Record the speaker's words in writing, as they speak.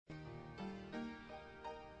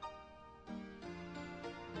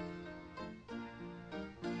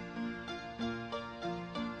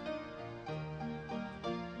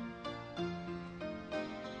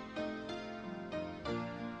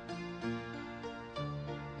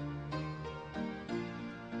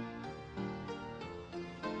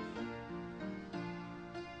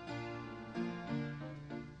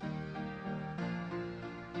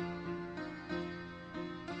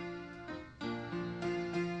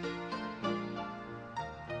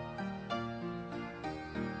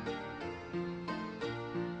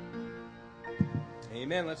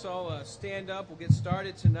Amen. Let's all stand up. We'll get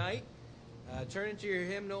started tonight. Turn into your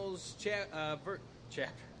hymnals chapter.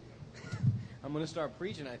 I'm going to start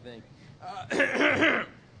preaching, I think.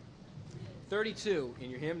 32. In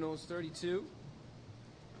your hymnals, 32.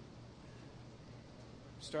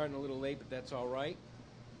 Starting a little late, but that's all right.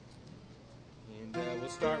 And we'll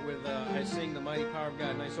start with I Sing the Mighty Power of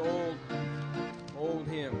God. Nice old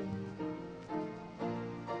hymn.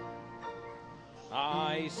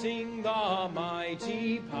 I sing the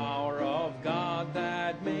mighty power of God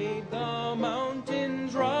that made the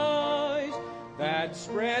mountains rise, that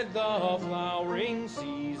spread the flowering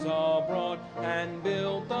seas abroad and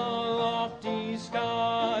built the lofty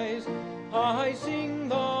skies. I sing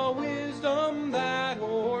the wisdom that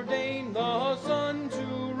ordained the sun to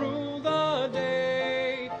rule the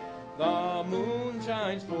day. The moon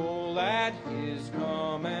shines full at his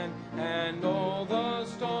command, and all the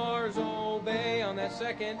stars obey. On that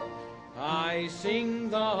second, I sing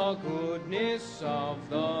the goodness of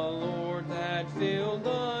the Lord that filled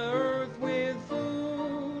the earth with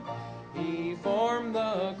food. He formed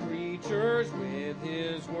the creatures with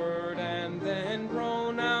his word and then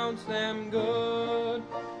pronounced them good.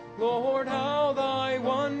 Lord, how thy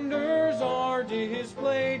wonders are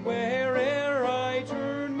displayed where'er I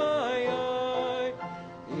turn my eye.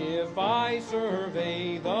 If I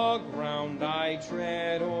survey the ground I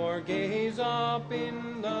tread or gaze up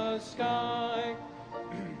in the sky.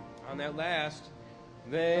 On that last,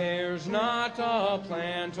 there's not a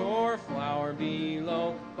plant or flower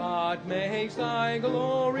below, but makes thy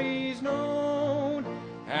glories known.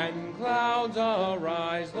 And clouds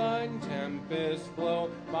arise, like tempests flow,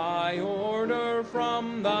 by order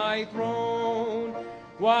from thy throne.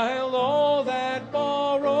 While all that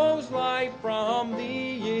borrows life from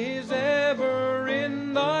thee is ever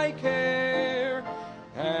in thy care,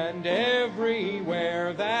 and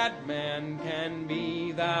everywhere that man can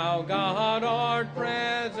be, thou, God, art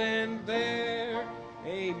present there.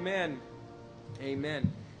 Amen.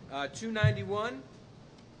 Amen. 291,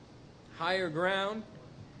 Higher Ground,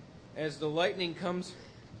 as the lightning comes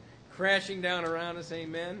crashing down around us.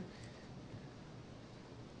 Amen.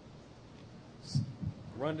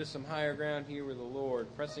 Run to some higher ground here with the Lord,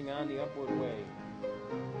 pressing on the upward way.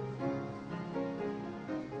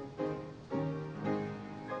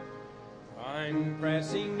 I'm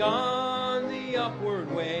pressing on the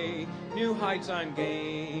upward way, new heights I'm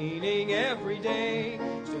gaining every day,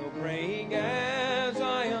 still praying as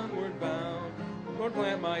I onward bound. Lord,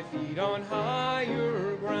 plant my feet on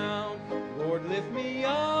higher ground. Lord, lift me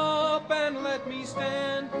up and let me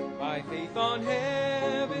stand by faith on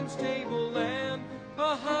heaven's tableland,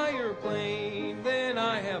 a higher plane than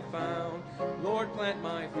I have found. Lord, plant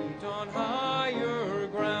my feet on higher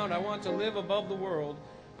ground. I want to live above the world.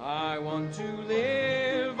 I want to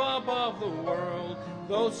live above the world.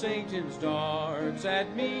 Though Satan's darts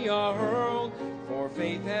at me are hurled, for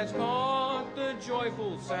faith has caught the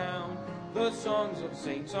joyful sound, the songs of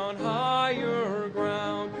saints on higher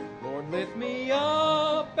ground. Lord, lift me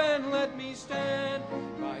up and let me stand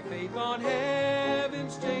by faith on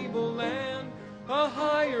heaven's tableland, a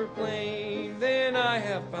higher plane than I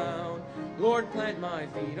have found. Lord, plant my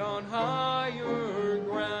feet on higher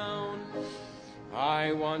ground.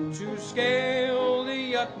 I want to scale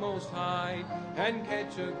the utmost height and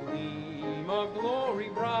catch a gleam of glory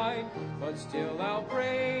bright, but still I'll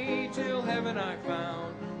pray till heaven I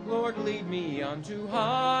found. Lord, lead me unto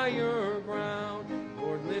higher ground.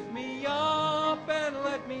 Lord, lift me up and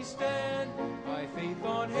let me stand by faith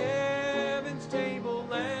on heaven's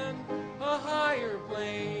tableland, a higher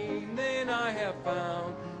plane than I have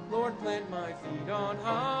found. Lord, plant my feet on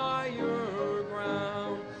higher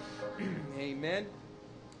ground. Amen.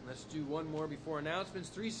 Let's do one more before announcements.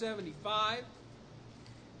 375.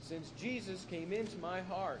 Since Jesus came into my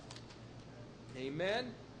heart.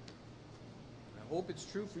 Amen. I hope it's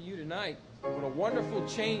true for you tonight. What a wonderful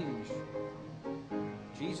change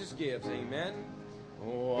Jesus gives. Amen.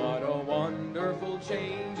 What a wonderful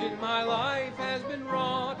change in my life has been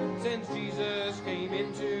wrought since Jesus came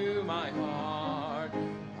into my heart.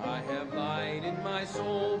 I have light in my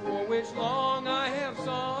soul for which long I have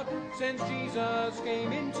sought since Jesus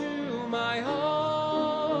came into my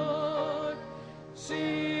heart.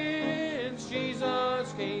 Since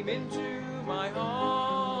Jesus came into my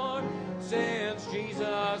heart. Since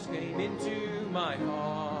Jesus came into my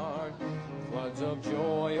heart. Floods of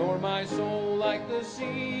joy o'er my soul like the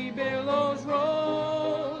sea billows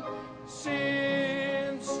roll.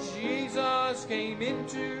 Since Jesus came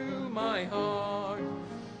into my heart.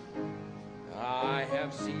 I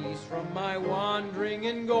have ceased from my wandering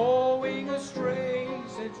and going astray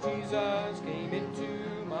since Jesus came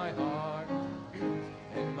into my heart.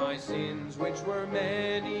 my sins, which were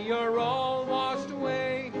many, are all washed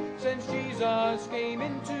away, since Jesus came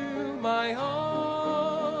into my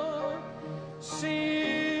heart.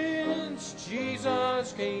 Since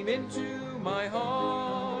Jesus came into my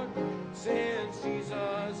heart. Since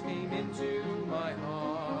Jesus came into my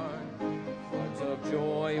heart. Floods of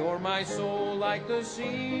joy o'er my soul like the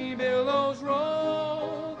sea billows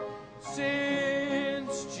roll.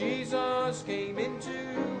 Since Jesus came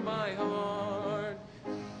into my heart.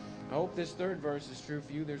 I hope this third verse is true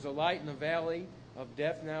for you. There's a light in the valley of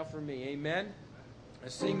death now for me. Amen.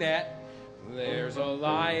 Let's sing that. There's a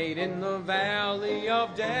light in the valley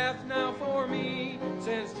of death now for me,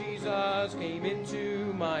 since Jesus came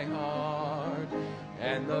into my heart.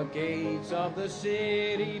 And the gates of the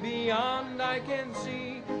city beyond I can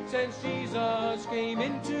see, since Jesus came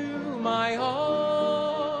into my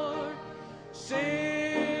heart.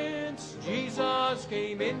 Since Jesus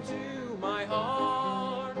came into my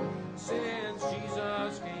heart. Since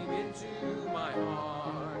Jesus came into my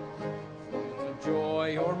heart. Floods of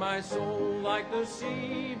joy o'er my soul like the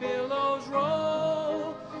sea billows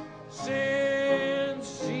roll.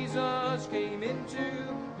 Since Jesus came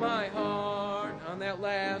into my heart. On that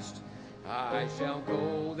last, I shall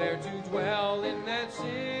go there to dwell in that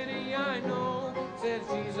city I know, since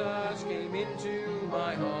Jesus came into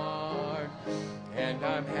my heart. And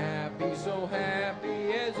I'm happy, so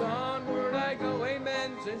happy as onward I go,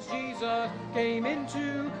 amen, since Jesus came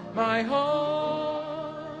into my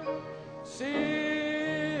heart.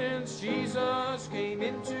 Since Jesus came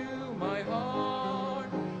into my heart.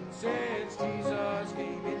 Since Jesus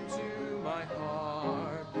came into my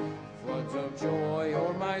heart. Floods of joy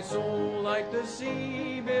o'er my soul like the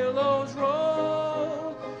sea billows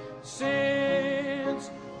roll.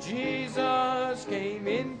 Since Jesus came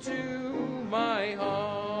into my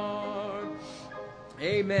heart.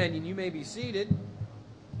 Amen. And you may be seated.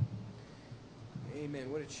 Amen.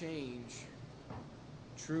 What a change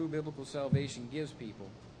true biblical salvation gives people.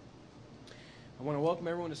 I want to welcome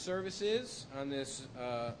everyone to services on this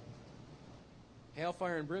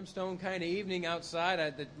hellfire and brimstone kind of evening outside.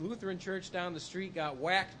 The Lutheran church down the street got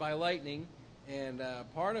whacked by lightning, and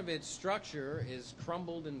part of its structure is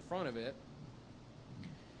crumbled in front of it.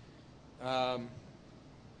 I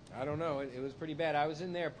don't know. It was pretty bad. I was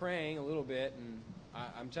in there praying a little bit, and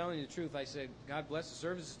I'm telling you the truth. I said, God bless the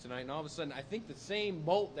services tonight, and all of a sudden, I think the same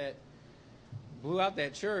bolt that blew out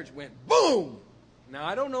that church went boom! Now,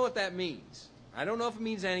 I don't know what that means. I don't know if it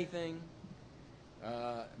means anything,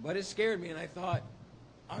 but it scared me, and I thought,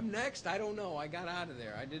 I'm next? I don't know. I got out of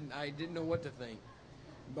there. I didn't know what to think,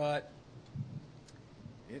 but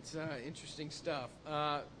it's interesting stuff.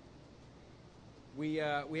 We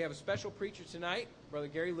have a special preacher tonight, Brother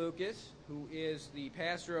Gary Lucas, who is the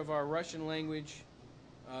pastor of our Russian language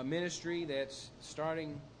ministry that's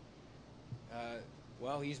starting.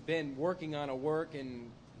 He's been working on a work, and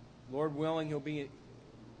Lord willing, he'll be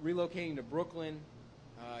relocating to Brooklyn.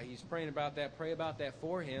 He's praying about that. Pray about that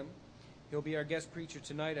for him. He'll be our guest preacher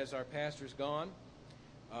tonight as our pastor's gone.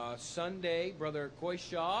 Sunday, Brother Coy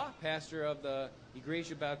Shaw, pastor of the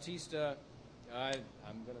Igreja Bautista.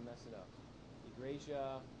 I'm going to mess it up.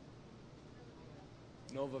 Igreja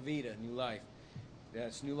Nova Vida, New Life.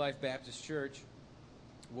 That's New Life Baptist Church.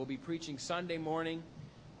 We'll be preaching Sunday morning.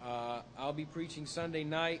 I'll be preaching Sunday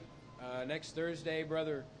night. Next Thursday,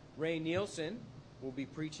 Brother Ray Nielsen will be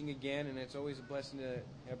preaching again, and it's always a blessing to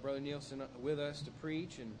have Brother Nielsen with us to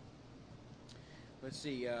preach. And let's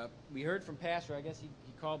see, we heard from Pastor. I guess he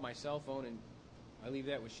called my cell phone, and I leave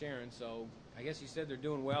that with Sharon. So I guess he said they're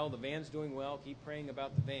doing well. The van's doing well. Keep praying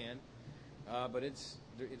about the van. But it's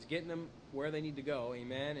getting them where they need to go.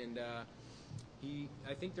 Amen. And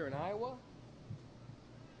I think they're in Iowa,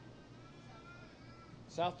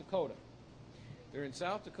 South Dakota. They're in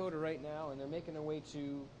South Dakota right now, and they're making their way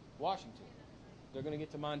to Washington. They're going to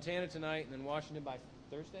get to Montana tonight, and then Washington by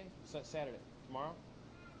Thursday, Saturday, tomorrow.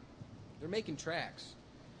 They're making tracks.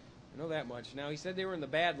 I know that much. Now, he said they were in the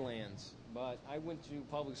Badlands, but I went to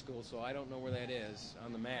public school, so I don't know where that is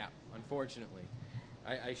on the map, unfortunately.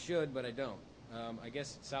 I should, but I don't. I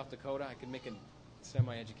guess it's South Dakota. I could make a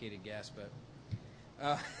semi-educated guess, but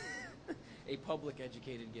a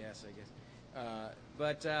public-educated guess, I guess.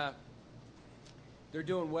 They're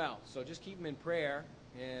doing well, so just keep them in prayer,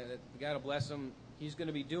 and God will bless them. He's going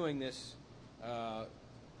to be doing this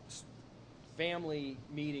family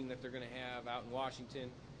meeting that they're going to have out in Washington,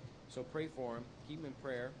 so pray for him. Keep him in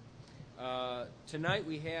prayer. Tonight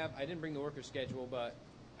we have, I didn't bring the worker schedule, but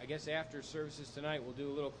I guess after services tonight we'll do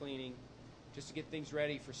a little cleaning just to get things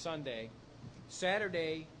ready for Sunday.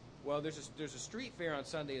 Saturday, well, there's a street fair on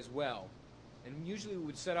Sunday as well, and usually we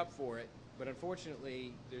would set up for it, but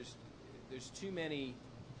unfortunately, there's too many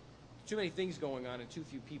things going on and too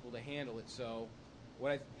few people to handle it. So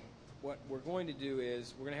what we're going to do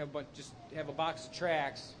is we're going to have a box of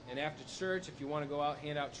tracts, and after church, if you want to go out,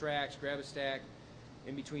 hand out tracts, grab a stack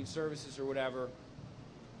in between services or whatever.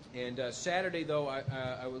 And Saturday, though,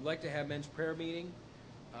 I would like to have men's prayer meeting.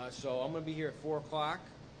 So I'm going to be here at 4 o'clock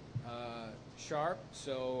sharp.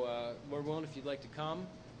 So Lord willing, if you'd like to come,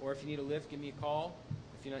 or if you need a lift, give me a call.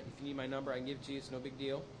 If you need my number, I can give it to you. It's no big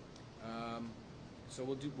deal. So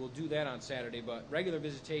we'll do that on Saturday. But regular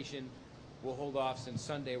visitation, we'll hold off since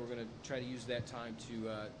Sunday. We're going to try to use that time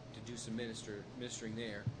to do some ministering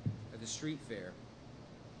there at the street fair.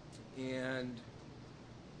 And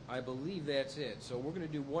I believe that's it. So we're going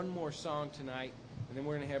to do one more song tonight, and then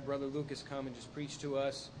we're going to have Brother Lucas come and just preach to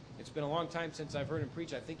us. It's been a long time since I've heard him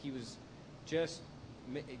preach. I think he was just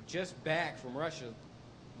back from Russia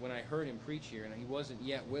when I heard him preach here, and he wasn't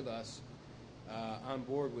yet with us on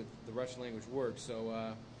board with the Russian language work.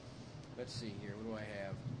 So let's see here. What do I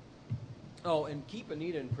have? Oh, and keep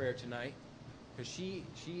Anita in prayer tonight, because she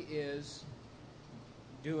is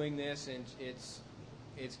doing this, and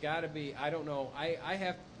it's got to be, I don't know,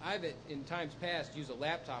 I've in times past used a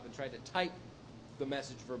laptop and tried to type the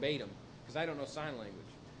message verbatim, because I don't know sign language.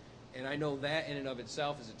 And I know that in and of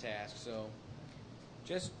itself is a task, so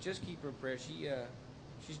just keep her in prayer.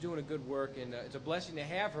 She's doing a good work, and it's a blessing to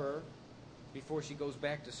have her before she goes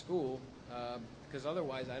back to school, because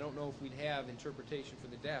otherwise I don't know if we'd have interpretation for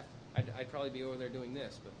the deaf. I'd probably be over there doing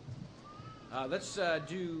this. But let's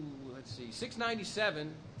see,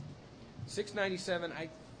 697. 697, I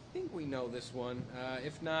think we know this one.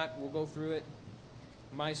 If not, we'll go through it.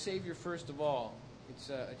 My Savior First of All. It's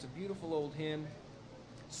a beautiful old hymn.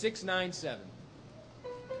 697.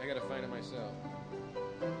 I got to find it myself.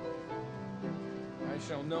 I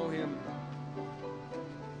shall know him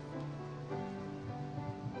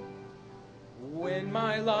when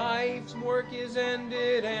my life's work is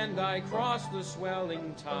ended and I cross the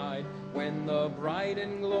swelling tide, when the bright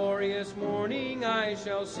and glorious morning I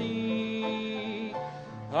shall see.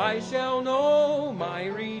 I shall know my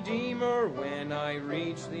Redeemer when I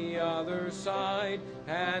reach the other side,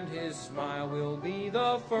 and his smile will be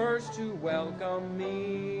the first to welcome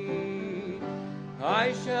me.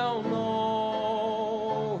 I shall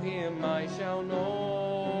know him, I shall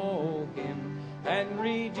know him, and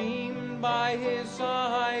redeemed by his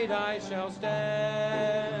side I shall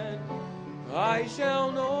stand. I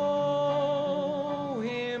shall know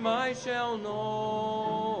him, I shall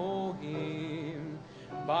know him,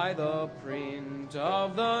 by the print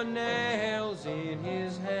of the nails in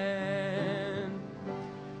his hand.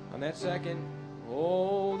 On that second,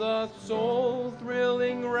 oh, the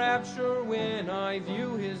soul-thrilling rapture when I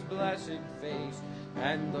view his blessed face,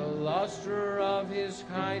 and the luster of his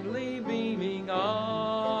kindly beaming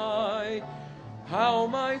eye. How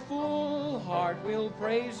my full heart will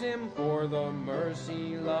praise him for the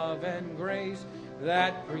mercy, love, and grace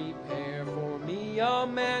that prepare for me a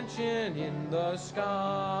mansion in the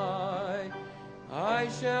sky. I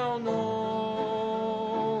shall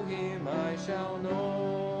know him, I shall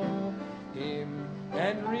know him,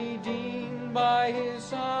 and redeemed by his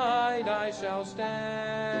side I shall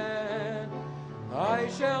stand. I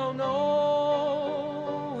shall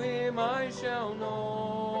know him, I shall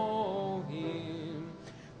know him,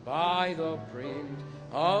 by the print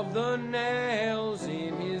of the nails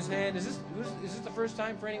in his hand. Is this the first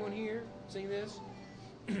time for anyone here singing this?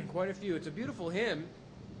 Quite a few. It's a beautiful hymn.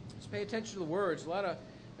 Just pay attention to the words.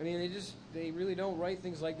 They really don't write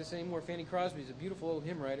things like this anymore. Fanny Crosby's a beautiful old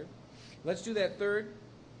hymn writer. Let's do that third.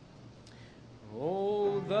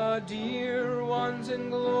 Oh, the dear ones in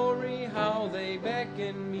glory, how they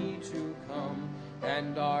beckon me to come,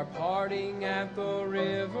 and our parting at the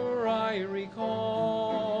river I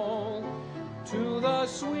recall. To the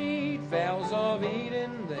sweet vales of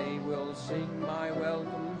Eden they will sing my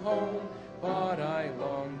welcome home, but I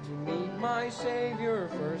long to meet my Savior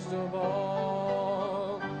first of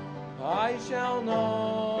all. I shall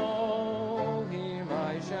know him,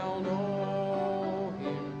 I shall know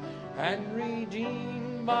him, and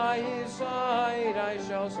redeemed by his side I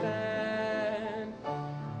shall stand.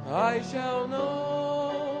 I shall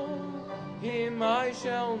know him, I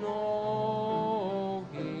shall know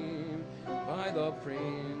him, by the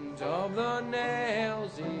print of the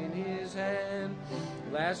nails in his hand.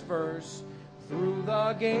 Last verse. Through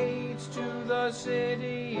the gates to the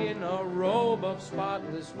city in a robe of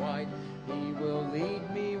spotless white, he will lead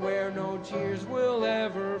me where no tears will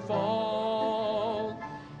ever fall.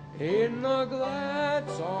 In the glad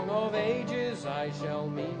song of ages I shall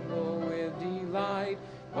mingle with delight,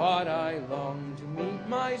 but I long to meet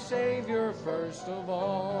my Savior first of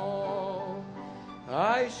all.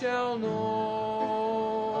 I shall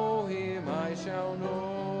know him, I shall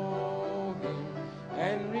know him,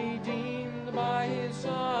 and redeemed by his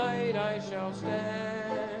side I shall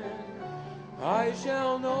stand. I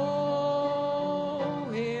shall know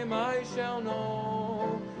him, I shall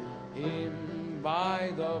know him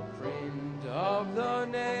by the print of the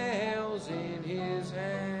nails in his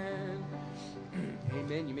hand.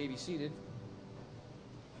 Amen. You may be seated.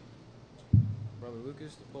 Brother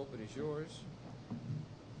Lucas, the pulpit is yours.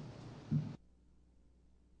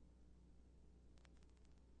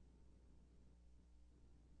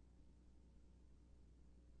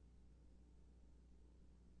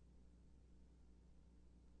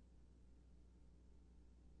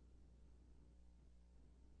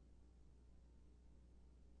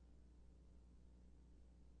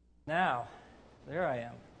 Now, there I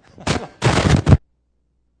am.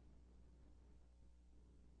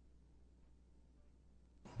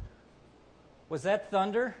 Was that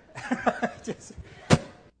thunder?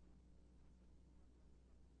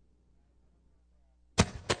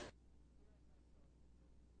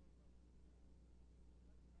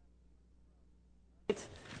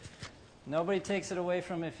 Nobody takes it away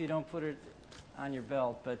from if you don't put it on your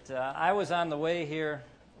belt. But I was on the way here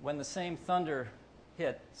when the same thunder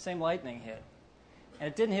hit, same lightning hit. And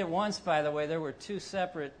it didn't hit once, by the way. There were two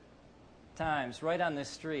separate times right on this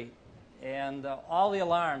street. And all the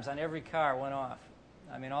alarms on every car went off.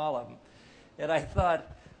 I mean, all of them. And I thought,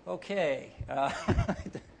 okay,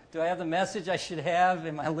 do I have the message I should have?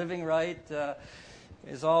 Am I living right?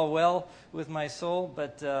 Is all well with my soul?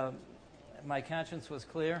 But my conscience was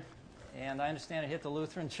clear. And I understand it hit the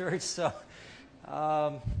Lutheran Church, so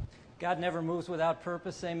God never moves without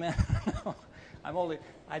purpose, amen?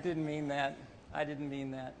 I didn't mean that.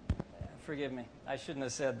 Forgive me. I shouldn't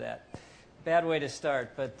have said that. Bad way to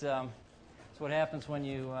start, but it's what happens when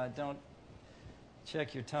you don't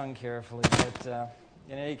check your tongue carefully. But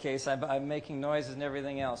in any case, I'm making noises and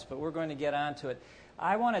everything else, but we're going to get on to it.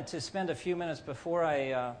 I wanted to spend a few minutes before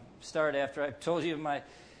I start, after I've told you my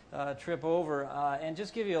trip over, and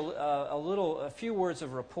just give you a few words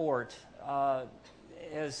of report.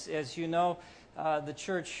 As you know, the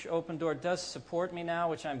church Open Door does support me now,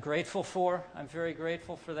 which I'm grateful for. I'm very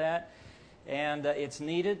grateful for that, and it's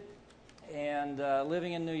needed. And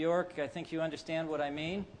living in New York, I think you understand what I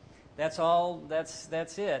mean. That's all.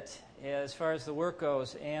 That's it as far as the work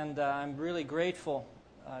goes. And I'm really grateful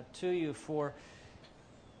to you for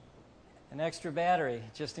an extra battery,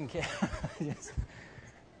 just in case.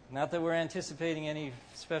 Not that we're anticipating any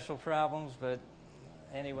special problems, but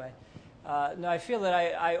anyway. No, I feel that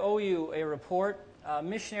I owe you a report.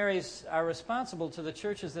 Missionaries are responsible to the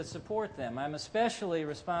churches that support them. I'm especially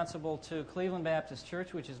responsible to Cleveland Baptist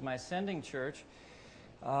Church, which is my sending church.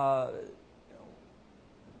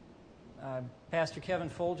 Pastor Kevin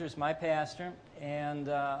Folger is my pastor, and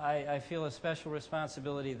I feel a special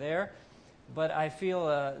responsibility there. But I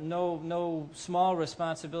feel no small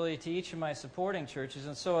responsibility to each of my supporting churches.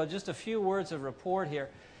 And so just a few words of report here.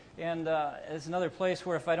 And it's another place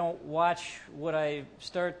where if I don't watch what I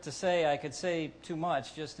start to say, I could say too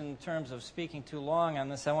much, just in terms of speaking too long on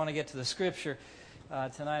this. I want to get to the Scripture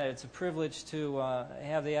tonight. It's a privilege to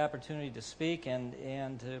have the opportunity to speak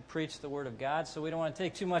and to preach the Word of God, so we don't want to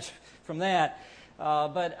take too much from that.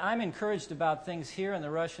 But I'm encouraged about things here in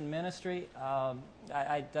the Russian ministry.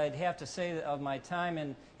 I'd have to say of my time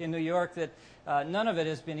in New York that none of it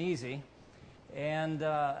has been easy. And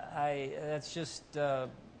that's just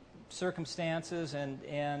circumstances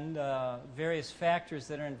and various factors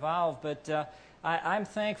that are involved. But I'm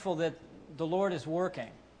thankful that the Lord is working.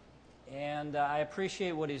 And I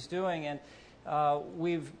appreciate what He's doing. And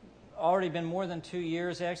we've already been more than 2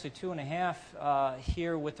 years, actually 2.5,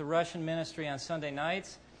 here with the Russian ministry on Sunday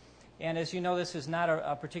nights. And as you know, this is not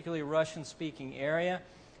a particularly Russian-speaking area,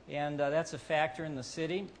 and that's a factor in the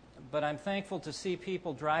city. But I'm thankful to see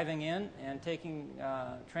people driving in and taking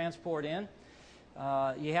transport in.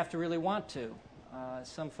 You have to really want to.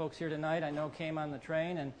 Some folks here tonight I know came on the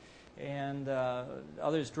train, and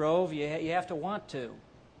others drove. You have to want to.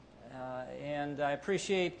 And I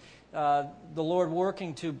appreciate the Lord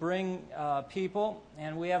working to bring people.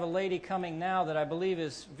 And we have a lady coming now that I believe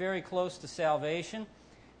is very close to salvation.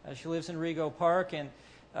 She lives in Rego Park, and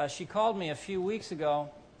she called me a few weeks ago,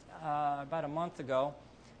 about a month ago,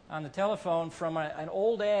 on the telephone from an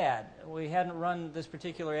old ad. We hadn't run this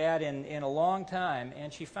particular ad in a long time,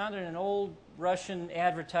 and she found it in an old Russian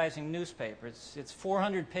advertising newspaper. It's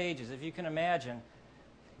 400 pages, if you can imagine.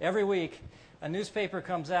 every week, a newspaper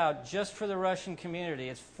comes out just for the Russian community.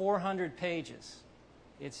 It's 400 pages.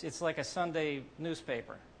 It's like a Sunday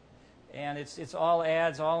newspaper. And it's all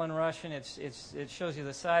ads, all in Russian. It shows you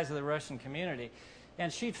the size of the Russian community.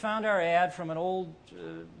 And she'd found our ad from an old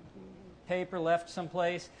paper left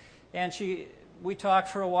someplace. And we talked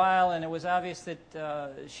for a while, and it was obvious that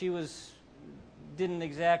she didn't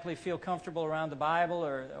exactly feel comfortable around the Bible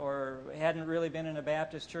or hadn't really been in a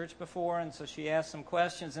Baptist church before, and so she asked some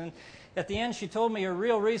questions. And at the end, she told me her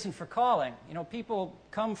real reason for calling. You know, people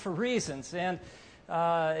come for reasons, and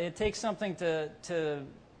it takes something to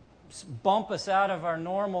bump us out of our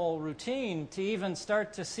normal routine to even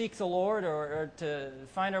start to seek the Lord or to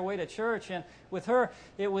find our way to church. And with her,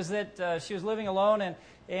 it was that she was living alone,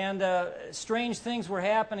 and strange things were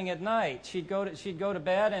happening at night. She'd go to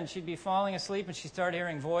bed, and she'd be falling asleep, and she'd start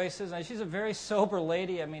hearing voices. And she's a very sober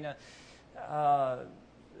lady. I mean,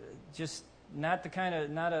 just not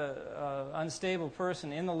a unstable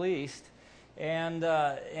person in the least.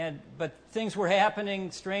 But things were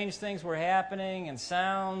happening, strange things were happening, and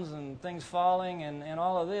sounds and things falling and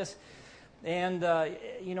all of this. And,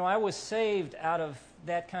 I was saved out of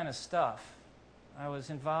that kind of stuff. I was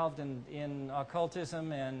involved in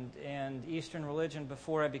occultism and Eastern religion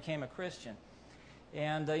before I became a Christian.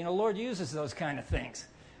 And, the Lord uses those kind of things.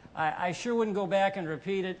 I sure wouldn't go back and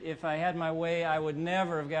repeat it. If I had my way, I would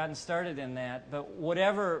never have gotten started in that. But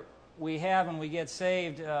whatever we have when we get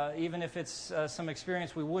saved, even if it's some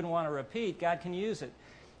experience we wouldn't want to repeat, God can use it.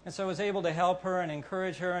 And so I was able to help her and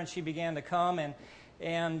encourage her, and she began to come.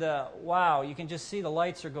 And wow, you can just see the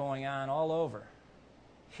lights are going on all over.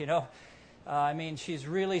 She's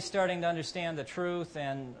really starting to understand the truth,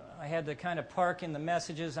 and I had to kind of park in the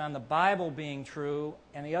messages on the Bible being true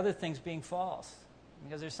and the other things being false.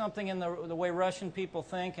 Because there's something in the way Russian people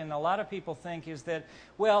think, and a lot of people think, is that,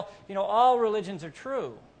 all religions are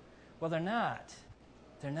true. Well, they're not.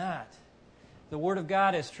 They're not. The Word of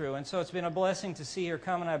God is true. And so it's been a blessing to see her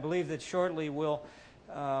come, and I believe that shortly we'll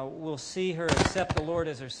see her accept the Lord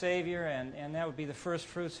as her Savior, and that would be the first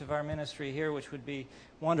fruits of our ministry here, which would be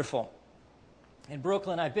wonderful. In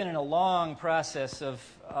Brooklyn, I've been in a long process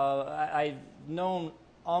I've known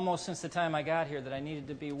almost since the time I got here that I needed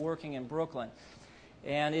to be working in Brooklyn.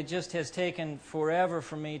 And it just has taken forever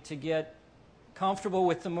for me to get comfortable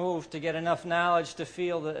with the move, to get enough knowledge to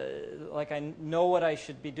feel like I know what I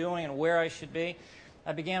should be doing and where I should be.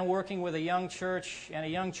 I began working with a young church and a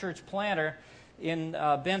young church planter in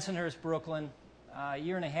Bensonhurst, Brooklyn, a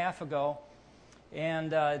year and a half ago.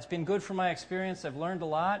 And it's been good for my experience. I've learned a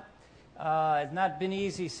lot. It's not been an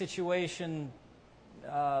easy situation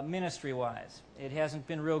ministry-wise. It hasn't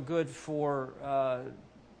been real good for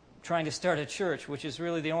trying to start a church, which is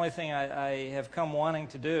really the only thing I have come wanting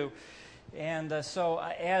to do. And so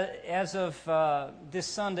as of this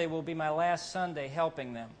Sunday will be my last Sunday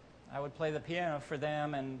helping them. I would play the piano for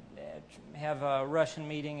them and have a Russian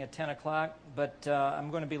meeting at 10 o'clock. But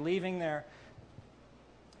I'm going to be leaving there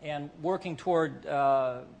and working toward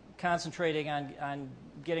concentrating on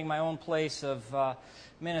getting my own place of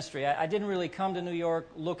ministry. I didn't really come to New York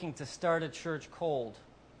looking to start a church cold,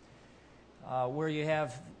 where you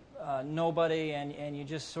have nobody and you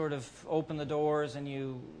just sort of open the doors and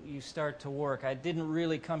you start to work. I didn't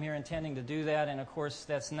really come here intending to do that, and of course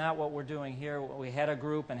that's not what we're doing here. We had a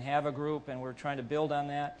group and have a group, and we're trying to build on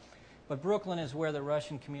that. But Brooklyn is where the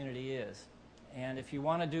Russian community is. And if you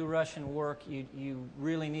want to do Russian work, you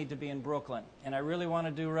really need to be in Brooklyn. And I really want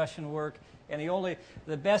to do Russian work, and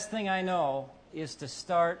the best thing I know is to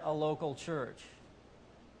start a local church.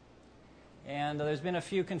 And there's been a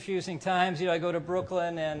few confusing times. I go to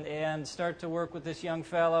Brooklyn and start to work with this young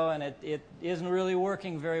fellow, and it isn't really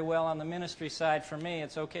working very well on the ministry side for me.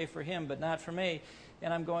 It's okay for him, but not for me.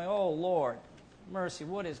 And I'm going, oh, Lord, mercy,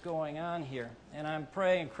 what is going on here? And I'm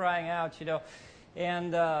praying, crying out,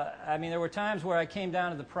 And, there were times where I came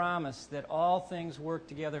down to the promise that all things work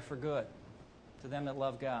together for good to them that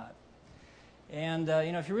love God. And,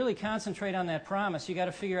 if you really concentrate on that promise, you got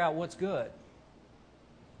to figure out what's good,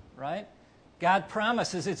 right? God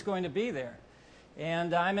promises it's going to be there.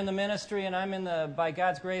 And I'm in the ministry, and by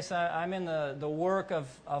God's grace, I'm in the work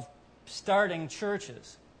of starting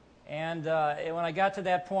churches. And when I got to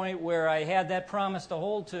that point where I had that promise to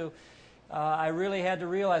hold to, I really had to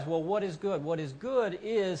realize, well, what is good? What is good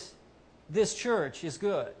is this church is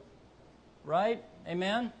good, right?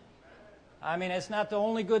 Amen? It's not the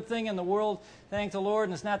only good thing in the world, thank the Lord,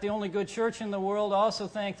 and it's not the only good church in the world, also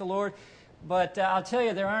thank the Lord. But I'll tell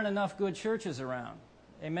you, there aren't enough good churches around.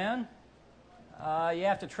 Amen? You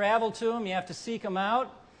have to travel to them. You have to seek them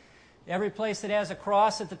out. Every place that has a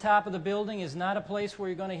cross at the top of the building is not a place where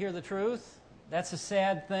you're going to hear the truth. That's a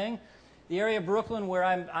sad thing. The area of Brooklyn where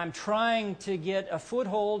I'm trying to get a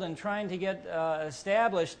foothold and trying to get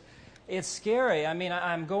established, it's scary. I mean,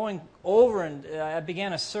 I'm going over, and I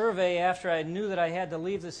began a survey after I knew that I had to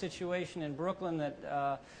leave the situation in Brooklyn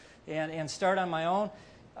and start on my own.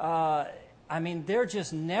 I mean, there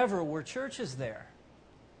just never were churches there.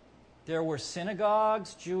 There were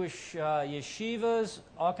synagogues, Jewish yeshivas,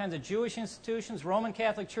 all kinds of Jewish institutions, Roman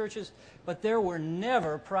Catholic churches, but there were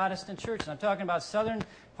never Protestant churches. I'm talking about southern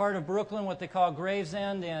part of Brooklyn, what they call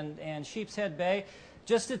Gravesend and Sheepshead Bay,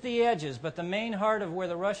 just at the edges. But the main heart of where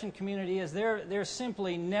the Russian community is, there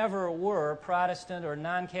simply never were Protestant or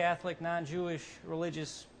non-Catholic, non-Jewish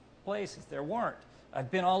religious places. There weren't. I've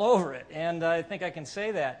been all over it, and I think I can say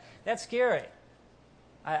that. That's scary.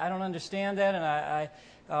 I don't understand that, and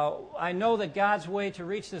I know that God's way to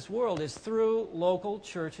reach this world is through local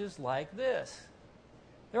churches like this.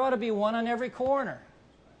 There ought to be one on every corner.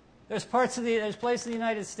 There's places in the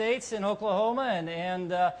United States, in Oklahoma and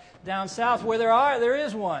down south where there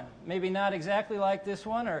is one. Maybe not exactly like this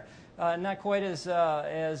one, or not quite as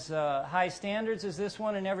high standards as this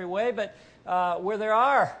one in every way, but where there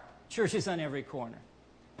are churches on every corner.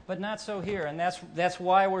 But not so here, and that's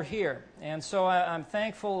why we're here. And so I'm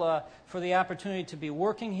thankful for the opportunity to be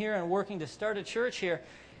working here and working to start a church here.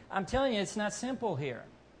 I'm telling you, it's not simple here.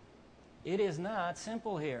 It is not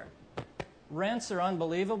simple here. Rents are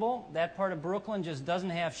unbelievable. That part of Brooklyn just doesn't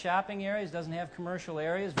have shopping areas, doesn't have commercial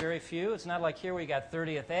areas, very few. It's not like here where you got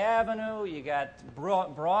 30th Avenue, you got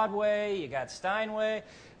Broadway, you got Steinway.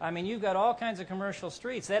 I mean, you've got all kinds of commercial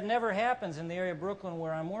streets. That never happens in the area of Brooklyn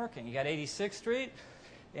where I'm working. You got 86th Street,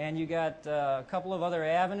 and you got a couple of other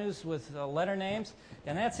avenues with letter names,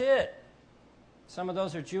 and that's it. Some of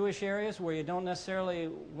those are Jewish areas where you don't necessarily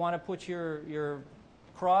want to put your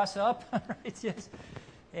cross up, right? Yes.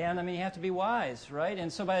 And, I mean, you have to be wise, right?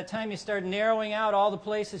 And so by the time you start narrowing out all the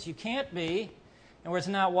places you can't be, and where it's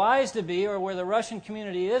not wise to be, or where the Russian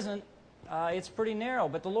community isn't, it's pretty narrow.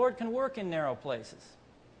 But the Lord can work in narrow places.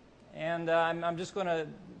 And I'm just going to...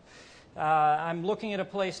 I'm looking at a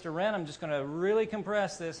place to rent. I'm just going to really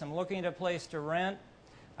compress this. I'm looking at a place to rent.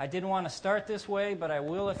 I didn't want to start this way, but I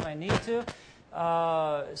will if I need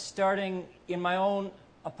to. Starting in my own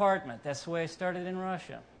apartment. That's the way I started in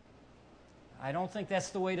Russia. I don't think that's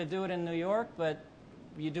the way to do it in New York, but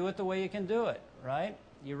you do it the way you can do it, right?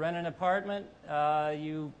 You rent an apartment,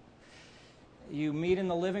 you meet in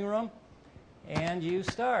the living room, and you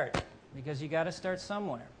start, because you got to start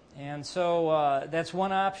somewhere. And so that's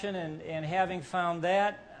one option, and having found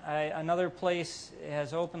that, another place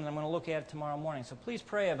has opened, and I'm going to look at it tomorrow morning. So please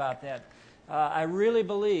pray about that. I really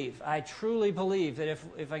believe, I truly believe that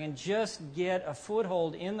if I can just get a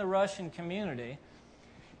foothold in the Russian community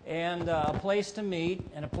and a place to meet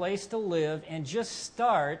and a place to live and just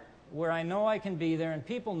start where I know I can be there and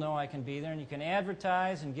people know I can be there, and you can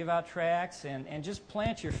advertise and give out tracts and just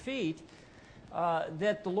plant your feet,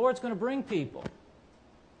 that the Lord's going to bring people.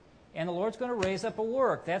 And the Lord's going to raise up a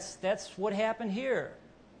work. That's what happened here.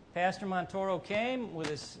 Pastor Montoro came with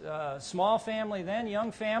his small family then,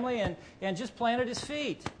 young family, and just planted his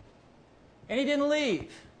feet. And he didn't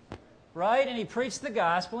leave, right? And he preached the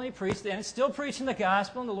gospel, and he's still preaching the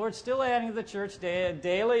gospel, and the Lord's still adding to the church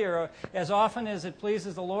daily, or as often as it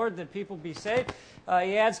pleases the Lord that people be saved.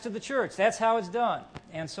 He adds to the church. That's how it's done.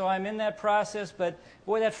 And so I'm in that process, but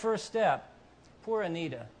boy, that first step, poor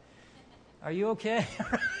Anita. Are you okay?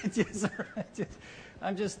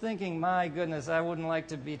 I'm just thinking, my goodness, I wouldn't like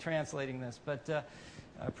to be translating this, but I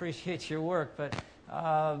appreciate your work. But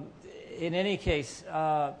in any case,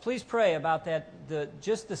 please pray about that.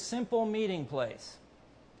 Just the simple meeting place.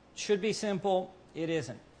 Should be simple. It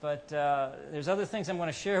isn't. But there's other things I'm going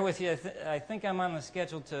to share with you. I think I'm on the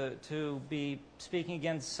schedule to be speaking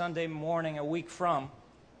again Sunday morning, a week from.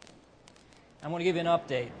 I'm going to give you an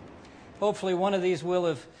update. Hopefully one of these will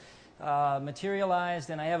have materialized,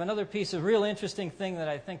 and I have another piece of real interesting thing that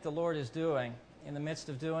I think the Lord is doing, in the midst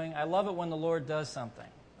of doing. I love it when the Lord does something.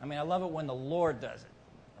 I mean, I love it when the Lord does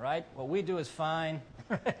it, right? What we do is fine.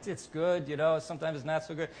 It's good, you know, sometimes it's not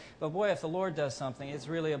so good. But boy, if the Lord does something, it's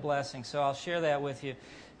really a blessing. So I'll share that with you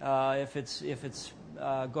if it's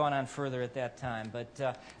gone on further at that time.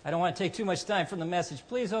 But I don't want to take too much time from the message.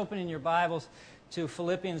 Please open in your Bibles to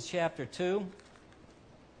Philippians chapter 2.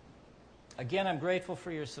 Again, I'm grateful for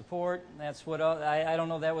your support. That's what I don't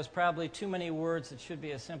know. That was probably too many words. It should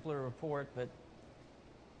be a simpler report, but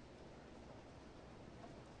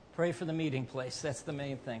pray for the meeting place. That's the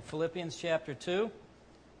main thing. Philippians chapter 2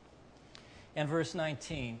 and verse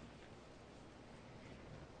 19.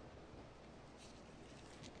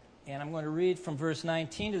 And I'm going to read from verse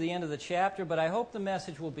 19 to the end of the chapter, but I hope the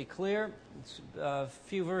message will be clear. It's a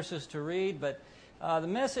few verses to read, but the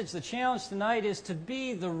message, the challenge tonight is to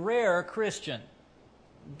be the rare Christian.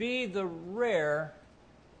 Be the rare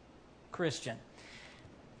Christian.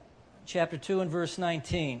 Chapter 2 and verse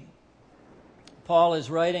 19. Paul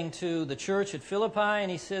is writing to the church at Philippi,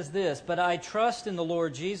 and he says this, "But I trust in the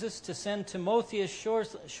Lord Jesus to send Timotheus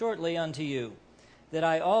shortly unto you, that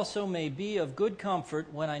I also may be of good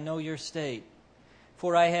comfort when I know your state.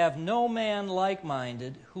 For I have no man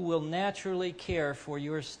like-minded who will naturally care for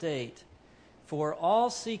your state. For all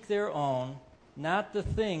seek their own, not the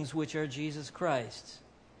things which are Jesus Christ's.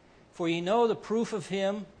 For ye know the proof of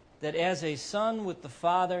him, that as a son with the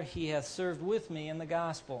Father he hath served with me in the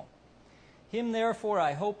gospel. Him therefore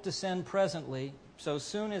I hope to send presently, so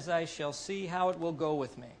soon as I shall see how it will go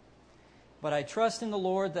with me. But I trust in the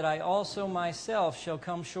Lord that I also myself shall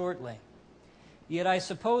come shortly. Yet I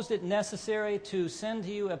supposed it necessary to send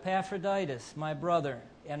to you Epaphroditus, my brother,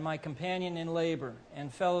 and my companion in labor,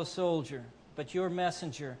 and fellow soldier, but your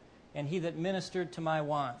messenger, and he that ministered to my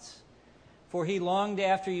wants. For he longed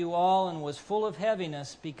after you all, and was full of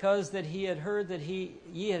heaviness, because that ye had heard that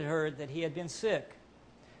he had been sick.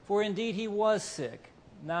 For indeed he was sick,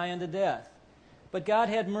 nigh unto death. But God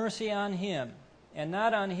had mercy on him, and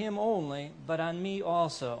not on him only, but on me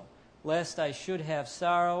also, lest I should have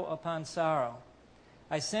sorrow upon sorrow.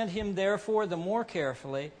 I sent him therefore the more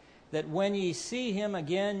carefully, that when ye see him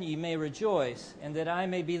again ye may rejoice, and that I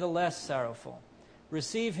may be the less sorrowful.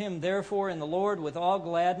 Receive him therefore in the Lord with all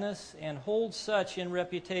gladness, and hold such in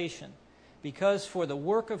reputation, because for the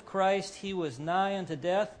work of Christ he was nigh unto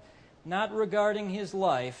death, not regarding his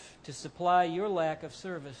life, to supply your lack of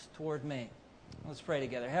service toward me." Let's pray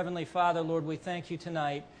together. Heavenly Father, Lord, we thank you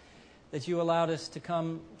tonight that you allowed us to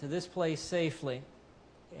come to this place safely.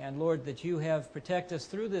 And Lord, that you have protected us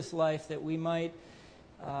through this life, that we might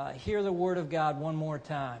hear the word of God one more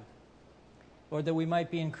time. Lord, that we might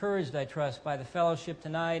be encouraged, I trust, by the fellowship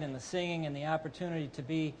tonight and the singing and the opportunity to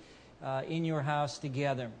be in your house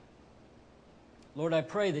together. Lord, I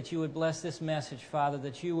pray that you would bless this message, Father,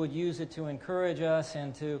 that you would use it to encourage us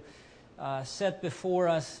and to set before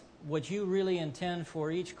us what you really intend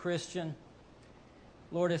for each Christian.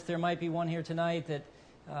 Lord, if there might be one here tonight that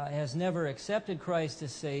has never accepted Christ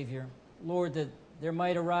as Savior, Lord, that there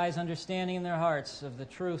might arise understanding in their hearts of the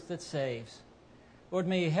truth that saves. Lord,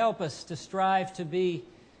 may you help us to strive to be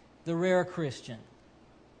the rare Christian,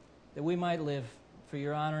 that we might live for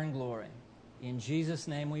your honor and glory. In Jesus'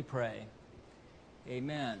 name we pray.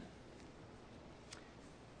 Amen.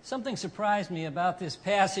 Something surprised me about this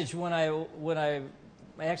passage when I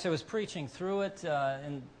was preaching through it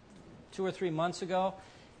 2 or 3 months ago,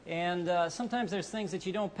 and sometimes there's things that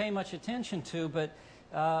you don't pay much attention to,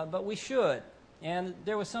 but we should. And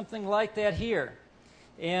there was something like that here.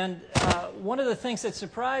 And one of the things that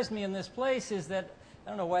surprised me in this place is that, I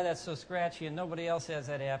don't know why that's so scratchy and nobody else has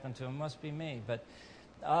that happen to them, must be me, but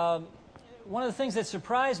one of the things that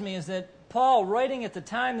surprised me is that Paul, writing at the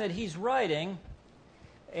time that he's writing,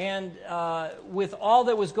 and with all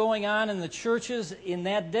that was going on in the churches in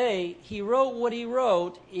that day, he wrote what he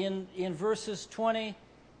wrote in verses 20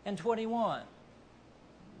 and 21.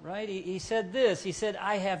 Right? He said this. He said,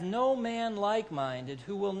 "I have no man like-minded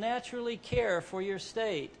who will naturally care for your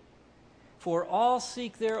state. For all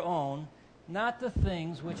seek their own, not the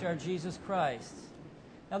things which are Jesus Christ's."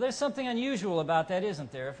 Now, there's something unusual about that,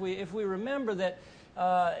 isn't there? If we remember that,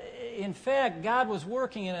 in fact, God was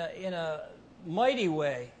working in a mighty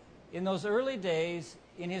way in those early days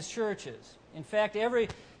in his churches. In fact, every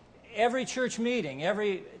church meeting,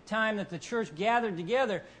 every time that the church gathered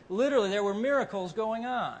together, literally there were miracles going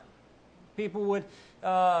on. People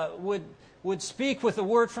would speak with the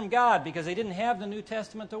word from God because they didn't have the New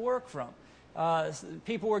Testament to work from.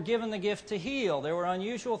 People were given the gift to heal. There were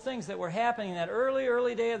unusual things that were happening in that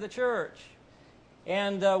early day of the church.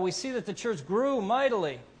 And we see that the church grew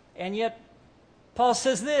mightily. And yet, Paul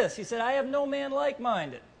says this. He said, "I have no man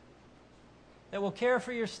like-minded that will care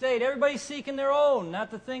for your state." Everybody's seeking their own,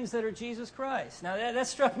 not the things that are Jesus Christ. Now, that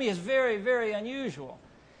struck me as very, very unusual.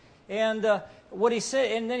 And what he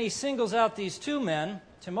said, and then he singles out these two men,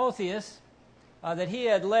 Timotheus, that he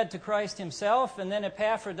had led to Christ himself, and then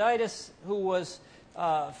Epaphroditus, who was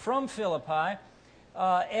from Philippi,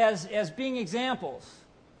 as being examples,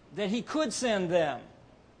 that he could send them.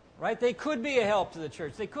 Right? They could be a help to the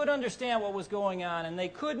church. They could understand what was going on, and they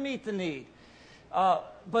could meet the need.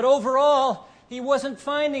 But overall, he wasn't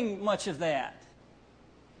finding much of that.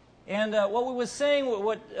 And what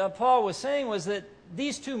Paul was saying was that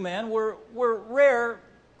these two men were rare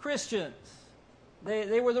Christians.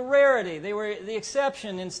 They were the rarity. They were the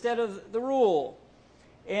exception instead of the rule.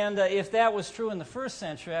 And if that was true in the first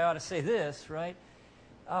century, I ought to say this, right?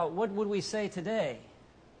 What would we say today?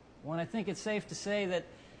 When I think it's safe to say that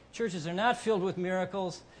churches are not filled with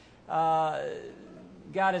miracles,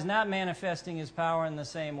 God is not manifesting His power in the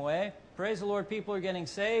same way. Praise the Lord, people are getting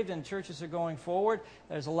saved and churches are going forward.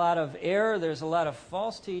 There's a lot of error. There's a lot of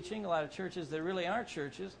false teaching, a lot of churches that really aren't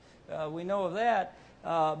churches. We know of that.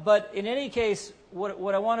 But in any case,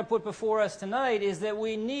 what I want to put before us tonight is that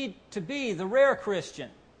we need to be the rare Christian.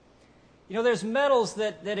 You know, there's metals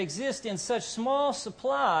that exist in such small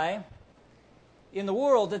supply in the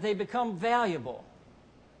world that they become valuable.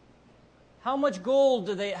 How much gold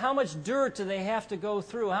how much dirt do they have to go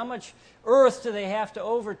through? How much earth do they have to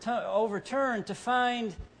overturn to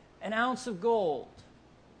find an ounce of gold?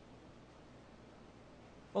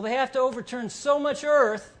 Well, they have to overturn so much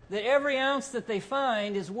earth that every ounce that they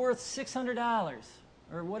find is worth $600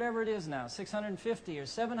 or whatever it is now, $650 or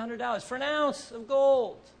 $700 for an ounce of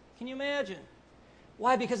gold. Can you imagine?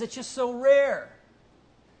 Why? Because it's just so rare.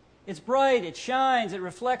 It's bright, it shines, it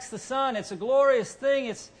reflects the sun. It's a glorious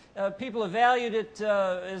thing. People have valued it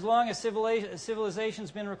as long as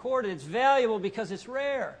civilization's been recorded. It's valuable because it's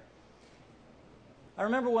rare. I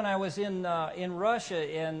remember when I was in Russia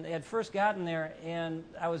and had first gotten there, and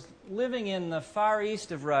I was living in the far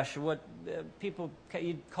east of Russia, what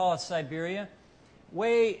you'd call it Siberia,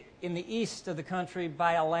 way in the east of the country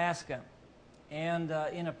by Alaska. And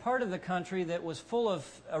in a part of the country that was full of,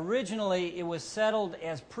 originally it was settled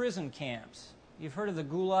as prison camps. You've heard of the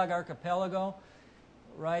Gulag Archipelago,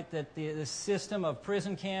 right? That the system of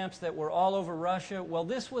prison camps that were all over Russia. Well,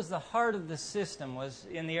 this was the heart of the system, was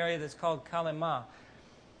in the area that's called Kolyma.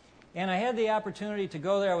 And I had the opportunity to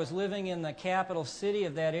go there. I was living in the capital city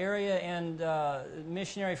of that area, and a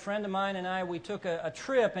missionary friend of mine and I, we took a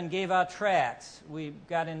trip and gave out tracts. We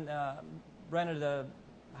got in,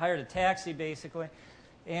 hired a taxi, basically,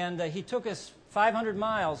 and he took us 500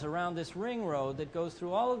 miles around this ring road that goes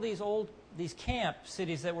through all of these camp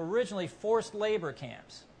cities that were originally forced labor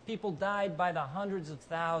camps. People died by the hundreds of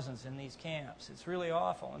thousands in these camps. It's really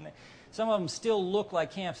awful. And some of them still look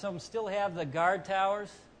like camps. Some of them still have the guard towers.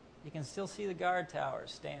 You can still see the guard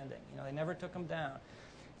towers standing. You know, they never took them down.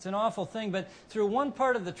 It's an awful thing. But through one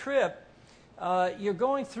part of the trip, you're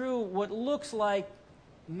going through what looks like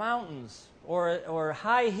mountains or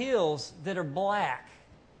high hills that are black.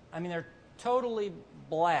 I mean, they're totally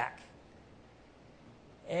black.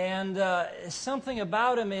 And something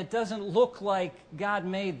about them, it doesn't look like God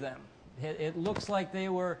made them. It looks like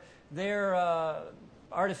they're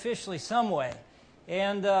artificially some way.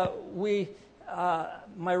 And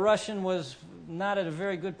my Russian was not at a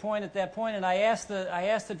very good point at that point, and I asked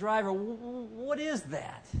the driver, "What is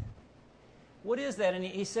that? What is that?" And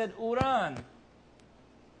he said, "Uran.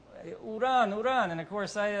 Uran, uran." And of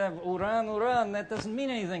course, I have uran, uran. That doesn't mean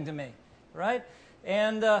anything to me, right?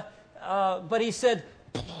 And but he said,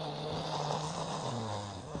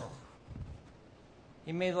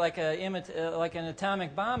 he made like an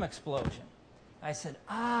atomic bomb explosion. I said,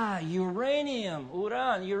 uranium,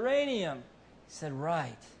 uran, uranium. He said,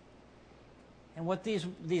 right. And what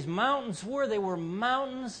these mountains were, they were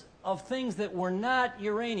mountains of things that were not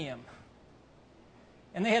uranium.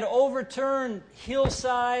 And they had overturned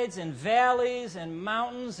hillsides and valleys and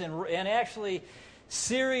mountains and actually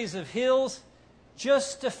series of hills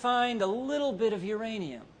just to find a little bit of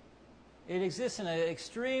uranium. It exists in an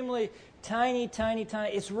extremely tiny,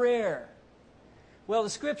 it's rare. Well, the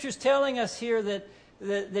Scripture's telling us here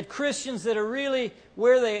that Christians that are really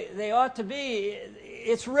where they ought to be,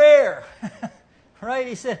 it's rare. Right?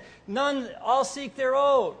 He said, none, all seek their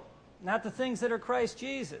own, not the things that are Christ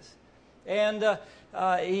Jesus. And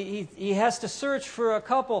he has to search for a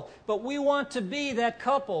couple. But we want to be that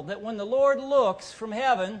couple that when the Lord looks from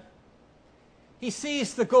heaven, He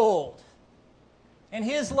sees the gold. And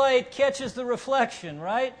His light catches the reflection,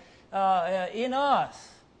 right, in us.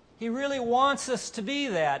 He really wants us to be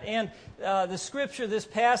that. And the Scripture, this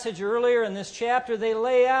passage earlier in this chapter, they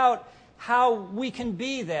lay out how we can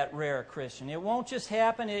be that rare Christian. It won't just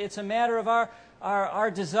happen. It's a matter of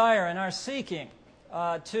our desire and our seeking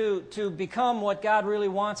to become what God really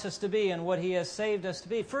wants us to be and what He has saved us to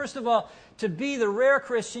be. First of all, to be the rare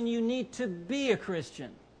Christian, you need to be a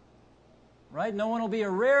Christian. Right? No one will be a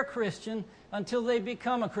rare Christian until they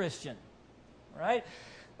become a Christian. Right?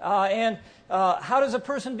 And how does a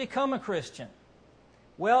person become a Christian?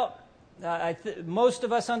 Well, most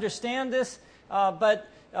of us understand this, but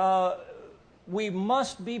we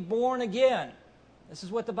must be born again. This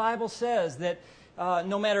is what the Bible says, that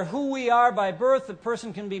no matter who we are by birth, the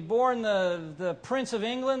person can be born the Prince of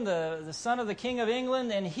England, the son of the King of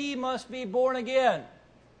England, and he must be born again.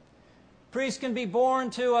 Priest can be born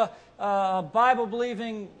to a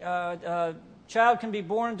Bible-believing child can be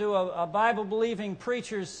born to a Bible-believing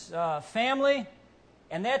preacher's family,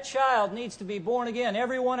 and that child needs to be born again.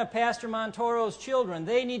 Every one of Pastor Montoro's children,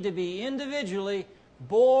 they need to be individually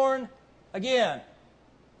born again.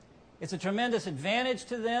 It's a tremendous advantage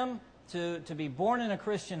to them to be born in a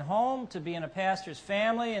Christian home, to be in a pastor's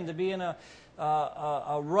family, and to be in a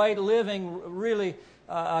right living, really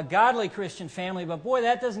a godly Christian family. But boy,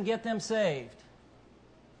 that doesn't get them saved.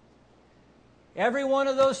 Every one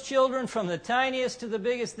of those children, from the tiniest to the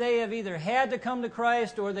biggest, they have either had to come to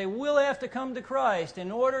Christ or they will have to come to Christ in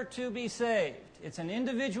order to be saved. It's an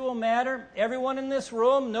individual matter. Everyone in this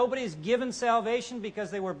room, nobody's given salvation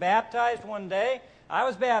because they were baptized one day. I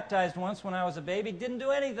was baptized once when I was a baby. Didn't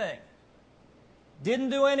do anything. Didn't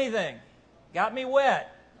do anything. Got me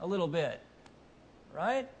wet a little bit.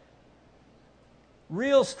 Right?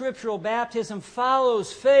 Real scriptural baptism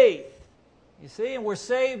follows faith. You see, and we're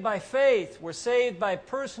saved by faith. We're saved by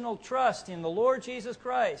personal trust in the Lord Jesus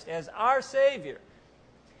Christ as our Savior.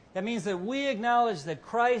 That means that we acknowledge that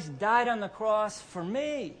Christ died on the cross for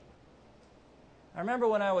me. I remember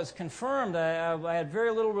when I was confirmed, I had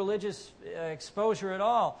very little religious exposure at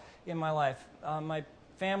all in my life. My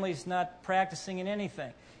family's not practicing in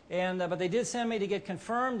anything. But they did send me to get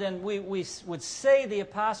confirmed, and we would say the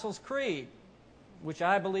Apostles' Creed, which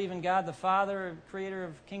I believe in God the Father, creator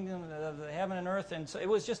of kingdom of heaven and earth. And so it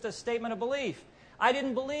was just a statement of belief. I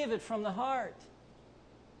didn't believe it from the heart.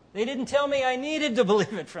 They didn't tell me I needed to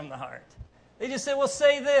believe it from the heart. They just said, well,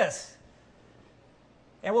 say this.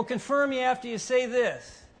 And we'll confirm you after you say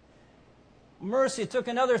this. Mercy, it took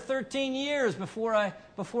another 13 years before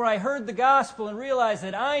I heard the gospel and realized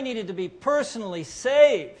that I needed to be personally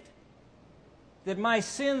saved. That my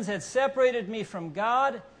sins had separated me from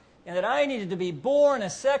God, and that I needed to be born a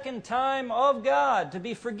second time of God, to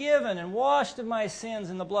be forgiven and washed of my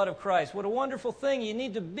sins in the blood of Christ. What a wonderful thing. You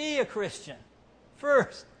need to be a Christian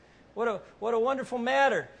first. What a wonderful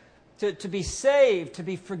matter. To be saved, to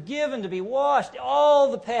be forgiven, to be washed,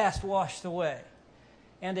 all the past washed away,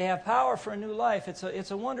 and to have power for a new life.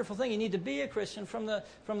 It's a wonderful thing. You need to be a Christian from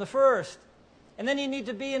the first. And then you need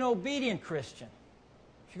to be an obedient Christian.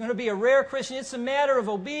 If you're going to be a rare Christian, it's a matter of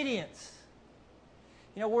obedience.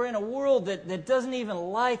 You know, we're in a world that doesn't even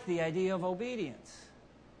like the idea of obedience.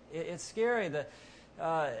 It's scary.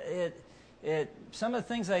 Some of the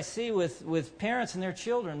things I see with parents and their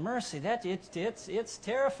children, mercy, it's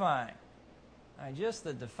terrifying. Just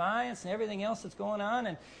the defiance and everything else that's going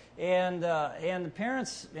on, and the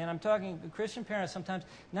parents, and I'm talking Christian parents sometimes,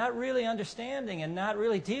 not really understanding and not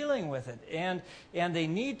really dealing with it, and they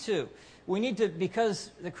need to. We need to,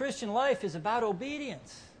 because the Christian life is about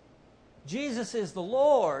obedience. Jesus is the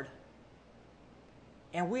Lord,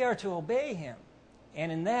 and we are to obey Him.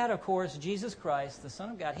 And in that, of course, Jesus Christ, the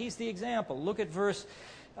Son of God, He's the example. Look at verse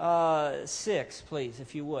 6, please,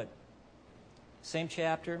 if you would. Same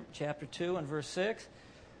chapter 2 and verse 6.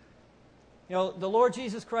 You know, the Lord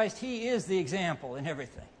Jesus Christ, He is the example in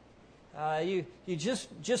everything. You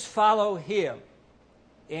just follow Him.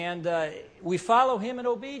 And we follow Him in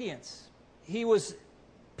obedience. He was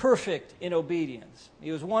perfect in obedience.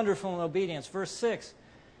 He was wonderful in obedience. Verse 6.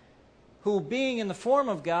 Who, being in the form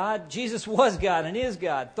of God, Jesus was God and is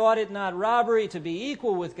God, thought it not robbery to be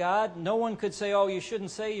equal with God. No one could say, oh, you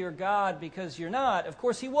shouldn't say you're God because you're not. Of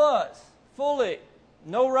course He was, fully,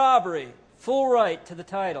 no robbery, full right to the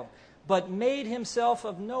title, but made Himself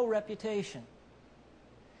of no reputation.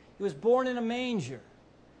 He was born in a manger,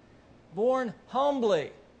 born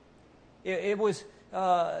humbly. It was,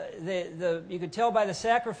 you could tell by the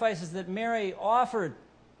sacrifices that Mary offered,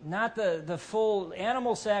 not the full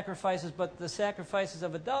animal sacrifices, but the sacrifices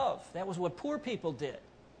of a dove. That was what poor people did.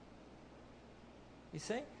 You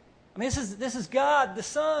see? I mean, this is God, the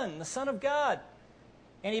Son of God.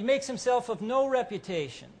 And He makes Himself of no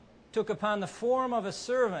reputation, took upon the form of a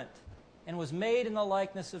servant, and was made in the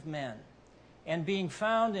likeness of men. And being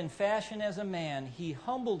found in fashion as a man, He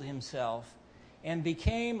humbled Himself and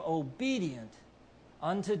became obedient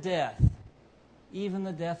unto death, even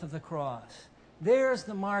the death of the cross. There's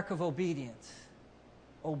the mark of obedience.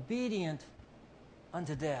 Obedient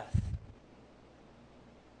unto death.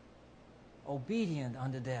 Obedient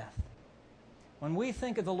unto death. When we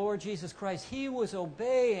think of the Lord Jesus Christ, He was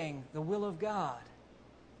obeying the will of God.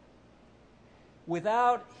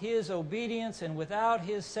 Without His obedience and without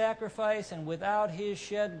His sacrifice and without His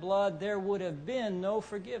shed blood, there would have been no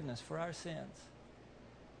forgiveness for our sins.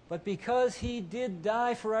 But because He did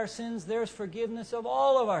die for our sins, there's forgiveness of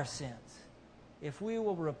all of our sins. If we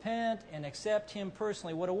will repent and accept Him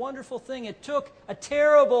personally. What a wonderful thing. It took a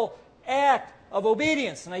terrible act of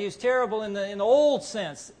obedience. And I use terrible in the old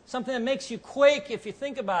sense. Something that makes you quake if you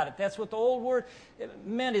think about it. That's what the old word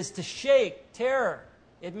meant, is to shake, terror.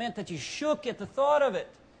 It meant that you shook at the thought of it.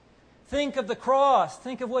 Think of the cross.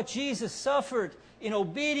 Think of what Jesus suffered in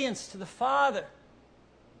obedience to the Father.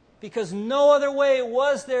 Because no other way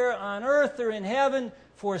was there on earth or in heaven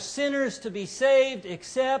for sinners to be saved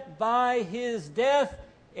except by His death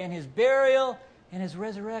and His burial and His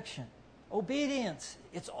resurrection. Obedience.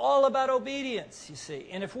 It's all about obedience, you see.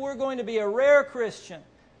 And if we're going to be a rare Christian,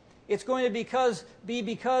 it's going to be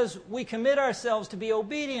because we commit ourselves to be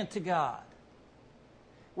obedient to God.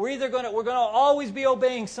 We're going to always be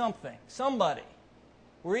obeying something, somebody.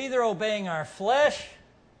 We're either obeying our flesh,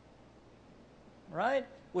 right?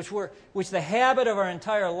 Which the habit of our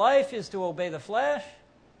entire life is to obey the flesh.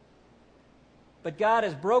 But God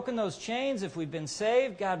has broken those chains. If we've been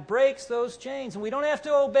saved, God breaks those chains. And we don't have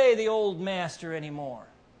to obey the old master anymore.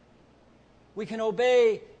 We can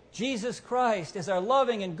obey Jesus Christ as our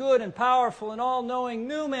loving and good and powerful and all-knowing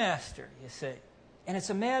new master, you see. And it's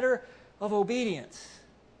a matter of obedience.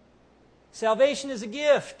 Salvation is a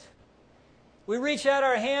gift. We reach out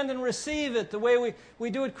our hand and receive it the way we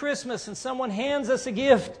do at Christmas, and someone hands us a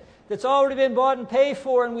gift that's already been bought and paid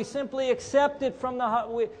for, and we simply accept it from the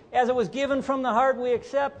heart. As it was given from the heart, we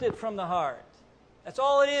accept it from the heart. That's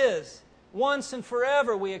all it is. Once and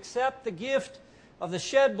forever, we accept the gift of the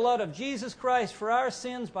shed blood of Jesus Christ for our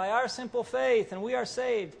sins by our simple faith, and we are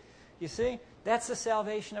saved. You see? That's the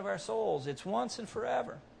salvation of our souls. It's once and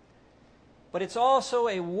forever. But it's also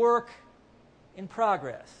a work in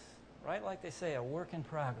progress. Right? Like they say, a work in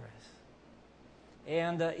progress.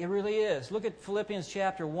 And it really is. Look at Philippians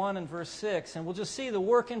chapter 1 and verse 6, and we'll just see the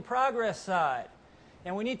work in progress side.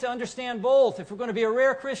 And we need to understand both. If we're going to be a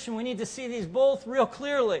rare Christian, we need to see these both real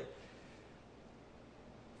clearly.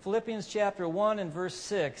 Philippians chapter 1 and verse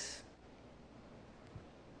 6.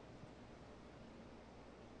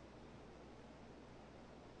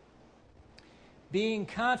 Being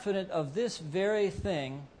confident of this very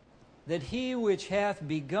thing, that He which hath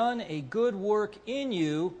begun a good work in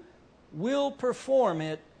you will perform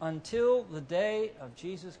it until the day of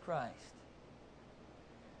Jesus Christ.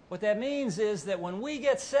 What that means is that when we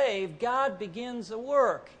get saved, God begins a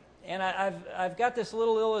work. And I've got this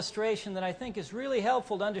little illustration that I think is really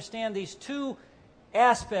helpful to understand these two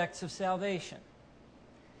aspects of salvation.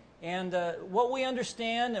 And what we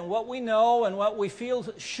understand and what we know and what we feel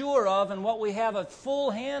sure of and what we have a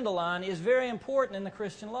full handle on is very important in the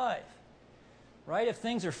Christian life. Right? If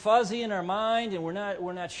things are fuzzy in our mind and we're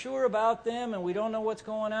not sure about them and we don't know what's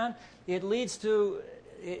going on, it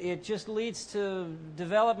just leads to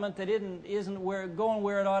development that isn't going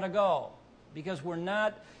where it ought to go, because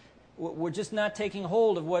we're just not taking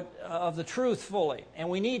hold of the truth fully, and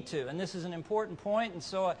we need to. And this is an important point, and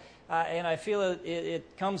so and I feel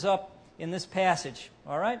it comes up in this passage.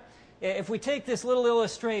 All right, if we take this little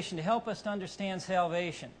illustration to help us to understand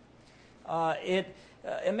salvation,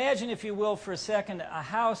 imagine, if you will, for a second, a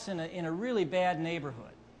house in a really bad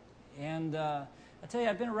neighborhood. And I tell you,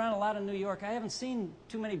 I've been around a lot of New York. I haven't seen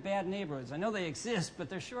too many bad neighborhoods. I know they exist, but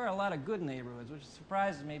there sure are a lot of good neighborhoods, which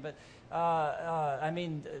surprises me. But,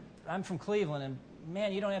 I'm from Cleveland, and,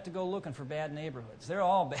 man, you don't have to go looking for bad neighborhoods. They're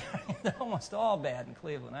all bad. They're almost all bad in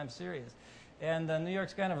Cleveland. I'm serious. And New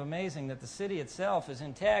York's kind of amazing that the city itself is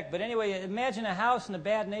intact. But anyway, imagine a house in a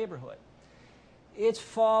bad neighborhood. It's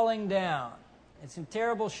falling down. It's in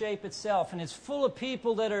terrible shape itself, and it's full of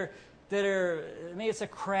people that are. Maybe it's a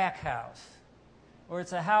crack house, or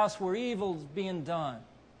it's a house where evil's being done,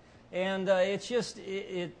 and it's just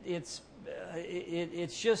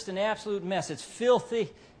an absolute mess. It's filthy.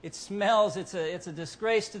 It smells. It's a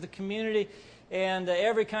disgrace to the community, and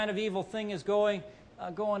every kind of evil thing is going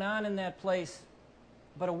on in that place.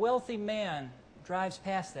 But a wealthy man drives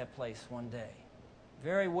past that place one day.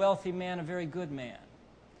 Very wealthy man, a very good man.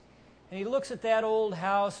 And he looks at that old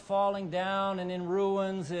house falling down and in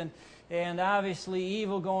ruins and obviously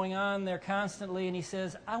evil going on there constantly, and he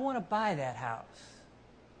says, I want to buy that house.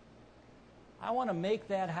 I want to make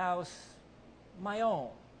that house my own.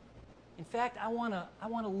 In fact, I want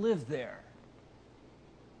to live there.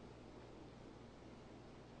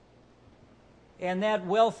 And that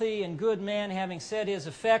wealthy and good man, having set his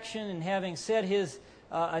affection and having set his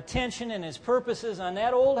attention and his purposes on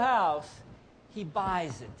that old house, he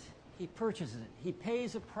buys it. He purchases it. He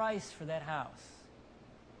pays a price for that house.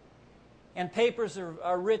 and papers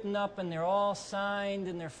are written up, and they're all signed,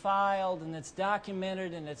 and they're filed, and it's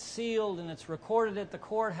documented, and it's sealed, and it's recorded at the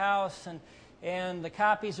courthouse, and the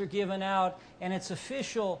copies are given out, and it's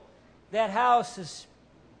official. That house has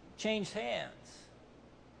changed hands.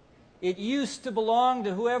 It used to belong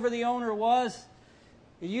to whoever the owner was.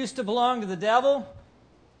 It used to belong to the devil.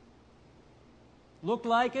 Looked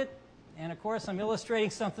like it. And of course, I'm illustrating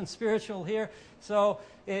something spiritual here. So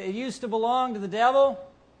it used to belong to the devil.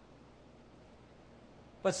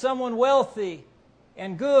 But someone wealthy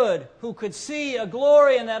and good who could see a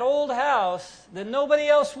glory in that old house that nobody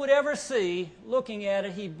else would ever see, looking at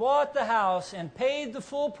it, he bought the house and paid the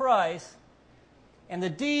full price, and the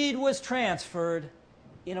deed was transferred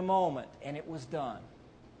in a moment, and it was done.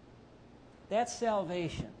 That's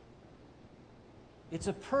salvation. It's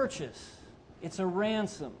a purchase. It's a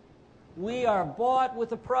ransom. We are bought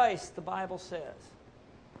with a price, the Bible says.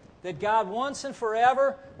 That God once and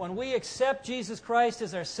forever, when we accept Jesus Christ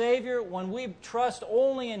as our Savior, when we trust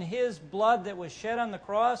only in His blood that was shed on the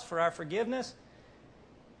cross for our forgiveness,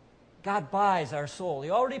 God buys our soul.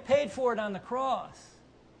 He already paid for it on the cross.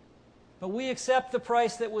 But we accept the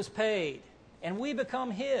price that was paid, and we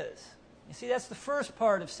become His. You see, that's the first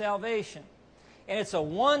part of salvation. And it's a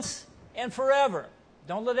once and forever.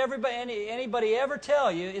 Don't let anybody ever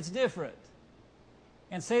tell you it's different.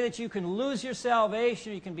 And say that you can lose your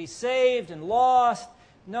salvation, you can be saved and lost.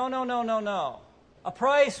 No, no, no, no, no. A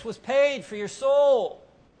price was paid for your soul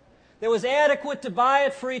that was adequate to buy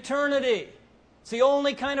it for eternity. It's the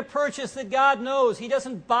only kind of purchase that God knows. He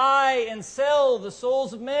doesn't buy and sell the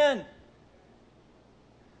souls of men.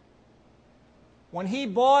 When He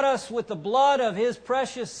bought us with the blood of His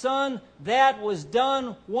precious Son, that was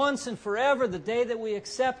done once and forever the day that we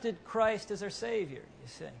accepted Christ as our Savior, you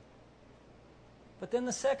see. But then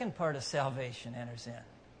the second part of salvation enters in.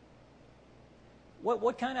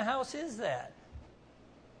 What kind of house is that?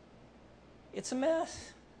 It's a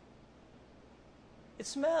mess. It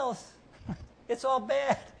smells. It's all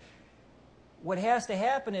bad. What has to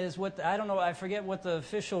happen is I forget what the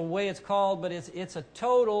official way it's called, but it's a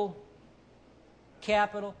total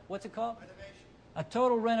capital. What's it called? Renovation. A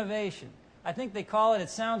total renovation. I think they call it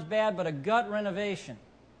sounds bad, but a gut renovation.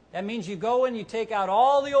 That means you go in, you take out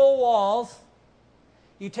all the old walls,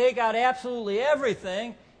 you take out absolutely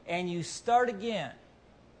everything, and you start again.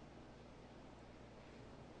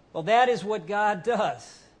 Well, that is what God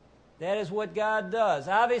does. That is what God does.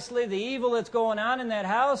 Obviously, the evil that's going on in that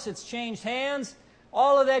house, it's changed hands.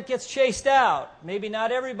 All of that gets chased out. Maybe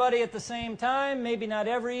not everybody at the same time, maybe not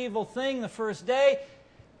every evil thing the first day,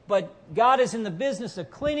 but God is in the business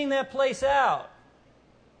of cleaning that place out.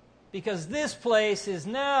 Because this place is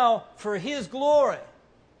now for His glory.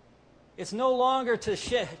 It's no longer to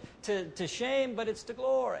shame, but it's to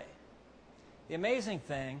glory. The amazing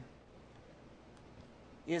thing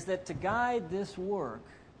is that to guide this work,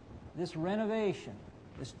 this renovation,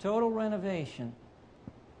 this total renovation,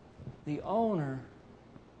 the owner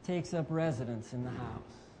takes up residence in the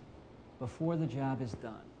house before the job is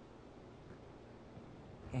done.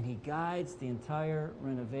 And He guides the entire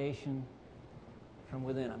renovation from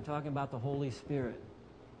within. I'm talking about the Holy Spirit.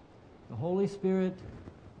 The Holy Spirit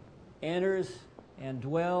enters and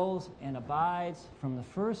dwells and abides from the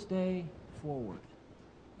first day forward.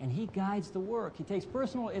 And He guides the work. He takes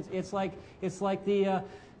personal. It's like the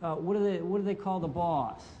what do they call the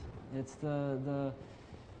boss? It's the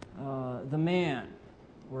man,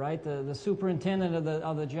 right? The superintendent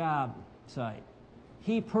of the job site.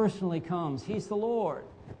 He personally comes. He's the Lord.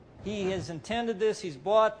 He has intended this. He's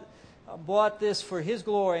bought this for His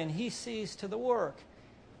glory, and He sees to the work.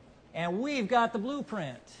 And we've got the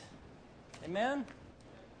blueprint. Amen?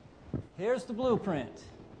 Here's the blueprint.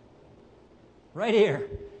 Right here.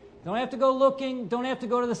 Don't have to go looking. Don't have to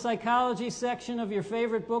go to the psychology section of your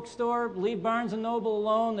favorite bookstore. Leave Barnes & Noble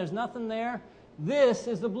alone. There's nothing there. This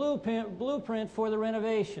is the blueprint for the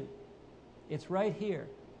renovation. It's right here.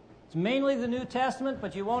 It's mainly the New Testament,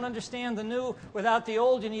 but you won't understand the New without the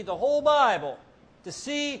Old. You need the whole Bible to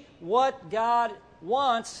see what God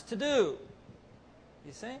wants to do.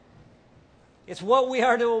 You see? It's what we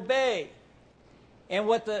are to obey. And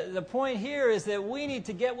what the point here is that we need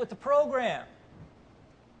to get with the program.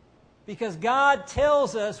 Because God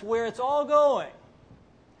tells us where it's all going.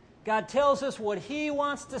 God tells us what He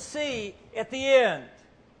wants to see at the end.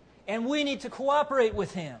 And we need to cooperate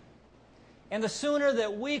with Him. And the sooner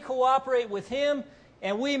that we cooperate with Him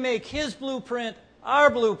and we make His blueprint our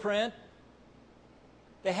blueprint,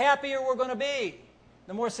 the happier we're going to be.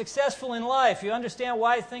 The more successful in life. You understand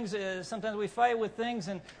why things, sometimes we fight with things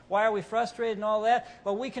and why are we frustrated and all that.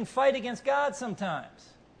 But we can fight against God sometimes.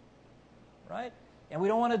 Right? And we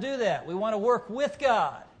don't want to do that. We want to work with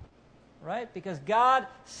God, right? Because God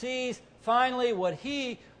sees finally what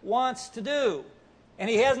He wants to do. And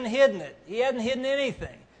He hasn't hidden it. He hasn't hidden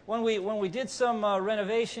anything. When we did some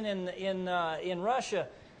renovation in Russia,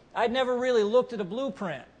 I'd never really looked at a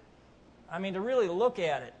blueprint. I mean, to really look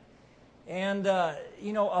at it. And,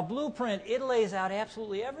 a blueprint, it lays out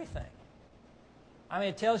absolutely everything. I mean,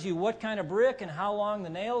 it tells you what kind of brick and how long the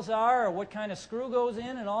nails are, or what kind of screw goes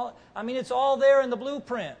in and all. I mean, it's all there in the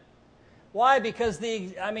blueprint. Why? Because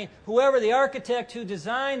whoever the architect who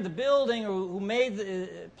designed the building or who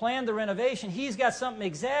planned the renovation, he's got something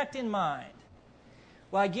exact in mind.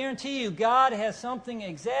 Well, I guarantee you, God has something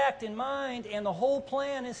exact in mind, and the whole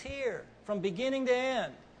plan is here from beginning to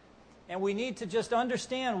end. And we need to just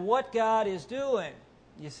understand what God is doing,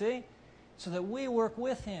 you see, so that we work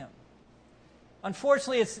with Him.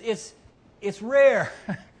 Unfortunately, it's rare.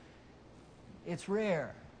 It's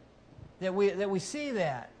rare that we see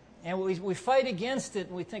that. And we fight against it,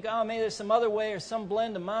 and we think, oh, maybe there's some other way or some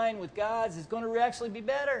blend of mine with God's is going to actually be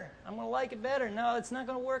better. I'm going to like it better. No, it's not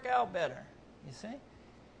going to work out better, you see.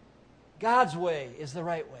 God's way is the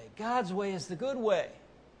right way. God's way is the good way.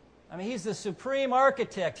 I mean, He's the supreme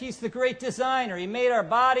architect. He's the great designer. He made our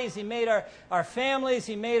bodies. He made our families.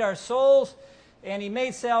 He made our souls. And He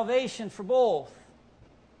made salvation for both,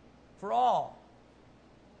 for all.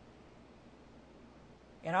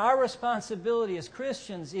 And our responsibility as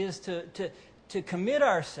Christians is to commit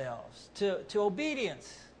ourselves to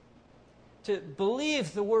obedience, to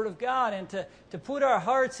believe the Word of God, and to put our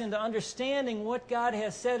hearts into understanding what God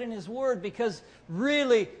has said in His Word, because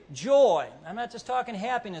really joy, I'm not just talking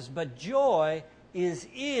happiness, but joy is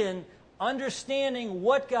in understanding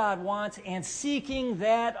what God wants and seeking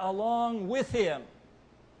that along with Him,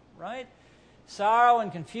 right? Sorrow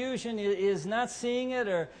and confusion is not seeing it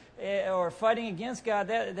or fighting against God.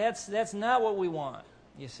 That's not what we want,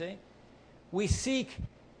 you see. We seek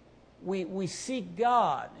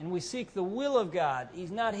God, and we seek the will of God.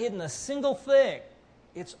 He's not hidden a single thing.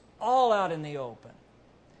 It's all out in the open.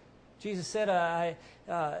 Jesus said,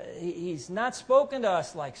 He's not spoken to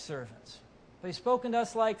us like servants, but He's spoken to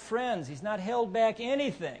us like friends. He's not held back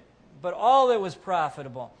anything, but all that was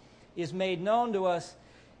profitable is made known to us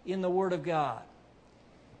in the Word of God.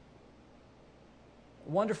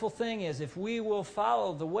 The wonderful thing is, if we will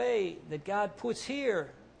follow the way that God puts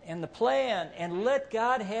here and the plan, and let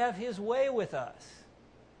God have His way with us.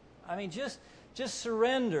 I mean, just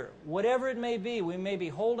surrender, whatever it may be. We may be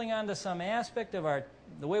holding on to some aspect of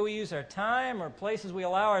the way we use our time, or places we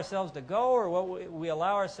allow ourselves to go, or what we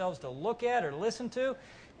allow ourselves to look at or listen to,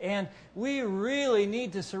 and we really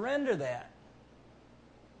need to surrender that,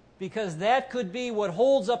 because that could be what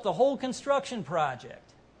holds up the whole construction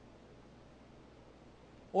project.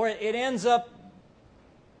 Or it ends up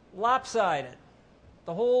lopsided.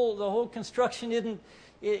 The whole construction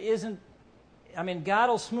isn't. I mean, God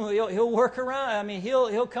will smooth. He'll work around. I mean,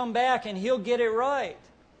 he'll come back and He'll get it right.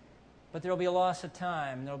 But there'll be a loss of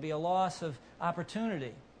time. There'll be a loss of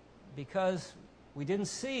opportunity, because we didn't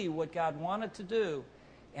see what God wanted to do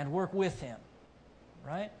and work with Him,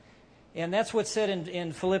 right? And that's what's said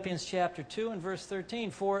in Philippians chapter 2 and verse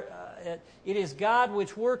 13. For it is God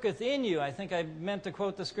which worketh in you. I think I meant to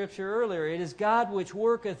quote the scripture earlier. It is God which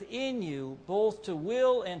worketh in you, both to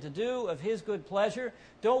will and to do of His good pleasure.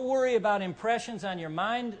 Don't worry about impressions on your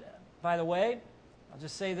mind, by the way. I'll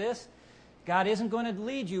just say this. God isn't going to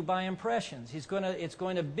lead you by impressions. It's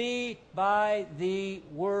going to be by the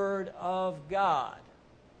Word of God,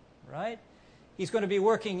 right? He's going to be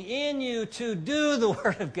working in you to do the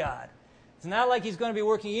Word of God. It's not like He's going to be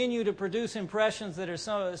working in you to produce impressions that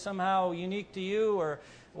are somehow unique to you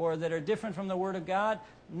or that are different from the Word of God.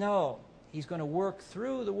 No, He's going to work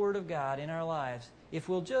through the Word of God in our lives if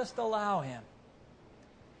we'll just allow Him.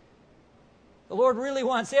 The Lord really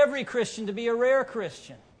wants every Christian to be a rare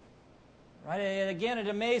Christian. Right? And again, it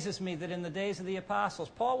amazes me that in the days of the apostles,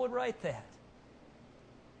 Paul would write that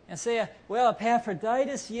and say, well,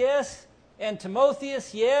 Epaphroditus, yes, and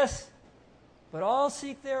Timotheus, yes, but all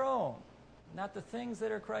seek their own, not the things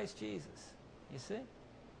that are Christ Jesus. You see?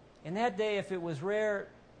 In that day, if it was rare,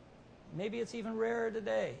 maybe it's even rarer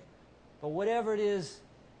today. But whatever it is,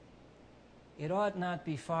 it ought not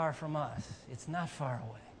be far from us. It's not far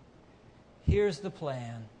away. Here's the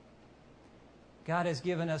plan. God has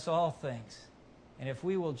given us all things. And if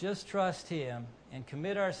we will just trust Him and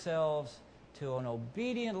commit ourselves to an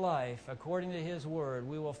obedient life according to His Word,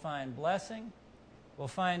 we will find blessing. We'll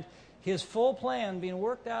find His full plan being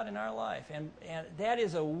worked out in our life. And that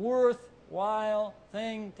is a worthwhile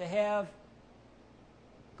thing to have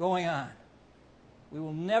going on. We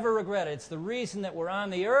will never regret it. It's the reason that we're on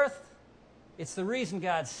the earth. It's the reason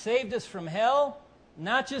God saved us from hell,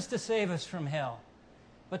 not just to save us from hell,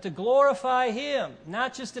 but to glorify Him,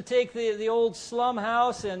 not just to take the old slum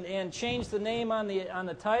house and change the name on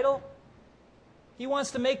the title. He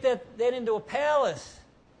wants to make that into a palace.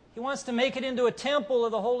 He wants to make it into a temple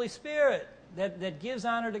of the Holy Spirit that gives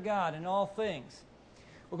honor to God in all things.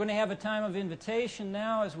 We're going to have a time of invitation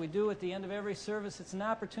now, as we do at the end of every service. It's an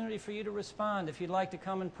opportunity for you to respond. If you'd like to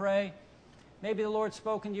come and pray, maybe the Lord's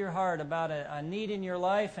spoken to your heart about a need in your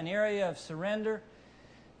life, an area of surrender.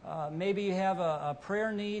 Maybe you have a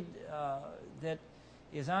prayer need that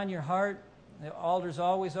is on your heart. The altar's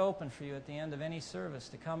always open for you at the end of any service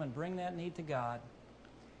to come and bring that need to God.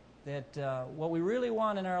 That what we really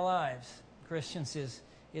want in our lives, Christians,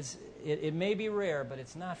 it may be rare, but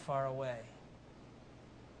it's not far away.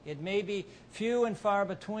 It may be few and far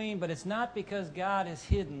between, but it's not because God has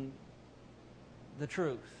hidden the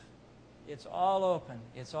truth. It's all open.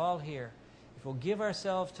 It's all here. If we'll give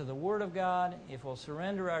ourselves to the Word of God, if we'll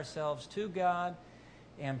surrender ourselves to God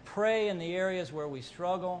and pray in the areas where we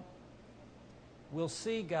struggle, we'll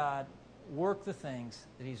see God work the things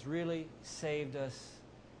that He's really saved us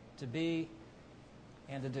to be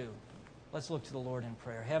and to do. Let's look to the Lord in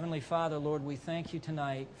prayer. Heavenly Father, Lord, we thank You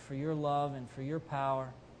tonight for Your love and for Your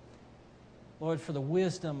power. Lord, for the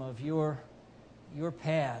wisdom of Your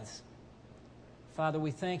paths. Father,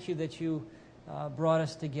 we thank You that You brought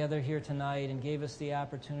us together here tonight and gave us the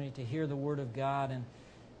opportunity to hear the Word of God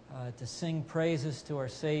and to sing praises to our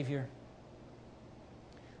Savior.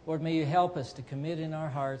 Lord, may You help us to commit in our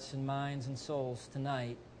hearts and minds and souls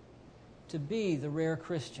tonight to be the rare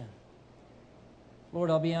Christian.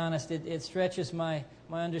 Lord, I'll be honest, it stretches my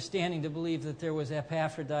understanding to believe that there was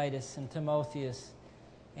Epaphroditus and Timotheus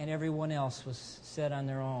and everyone else was set on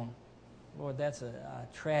their own. Lord, that's a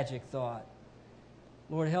tragic thought.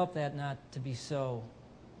 Lord, help that not to be so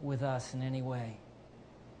with us in any way.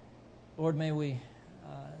 Lord, may we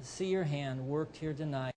see Your hand worked here tonight.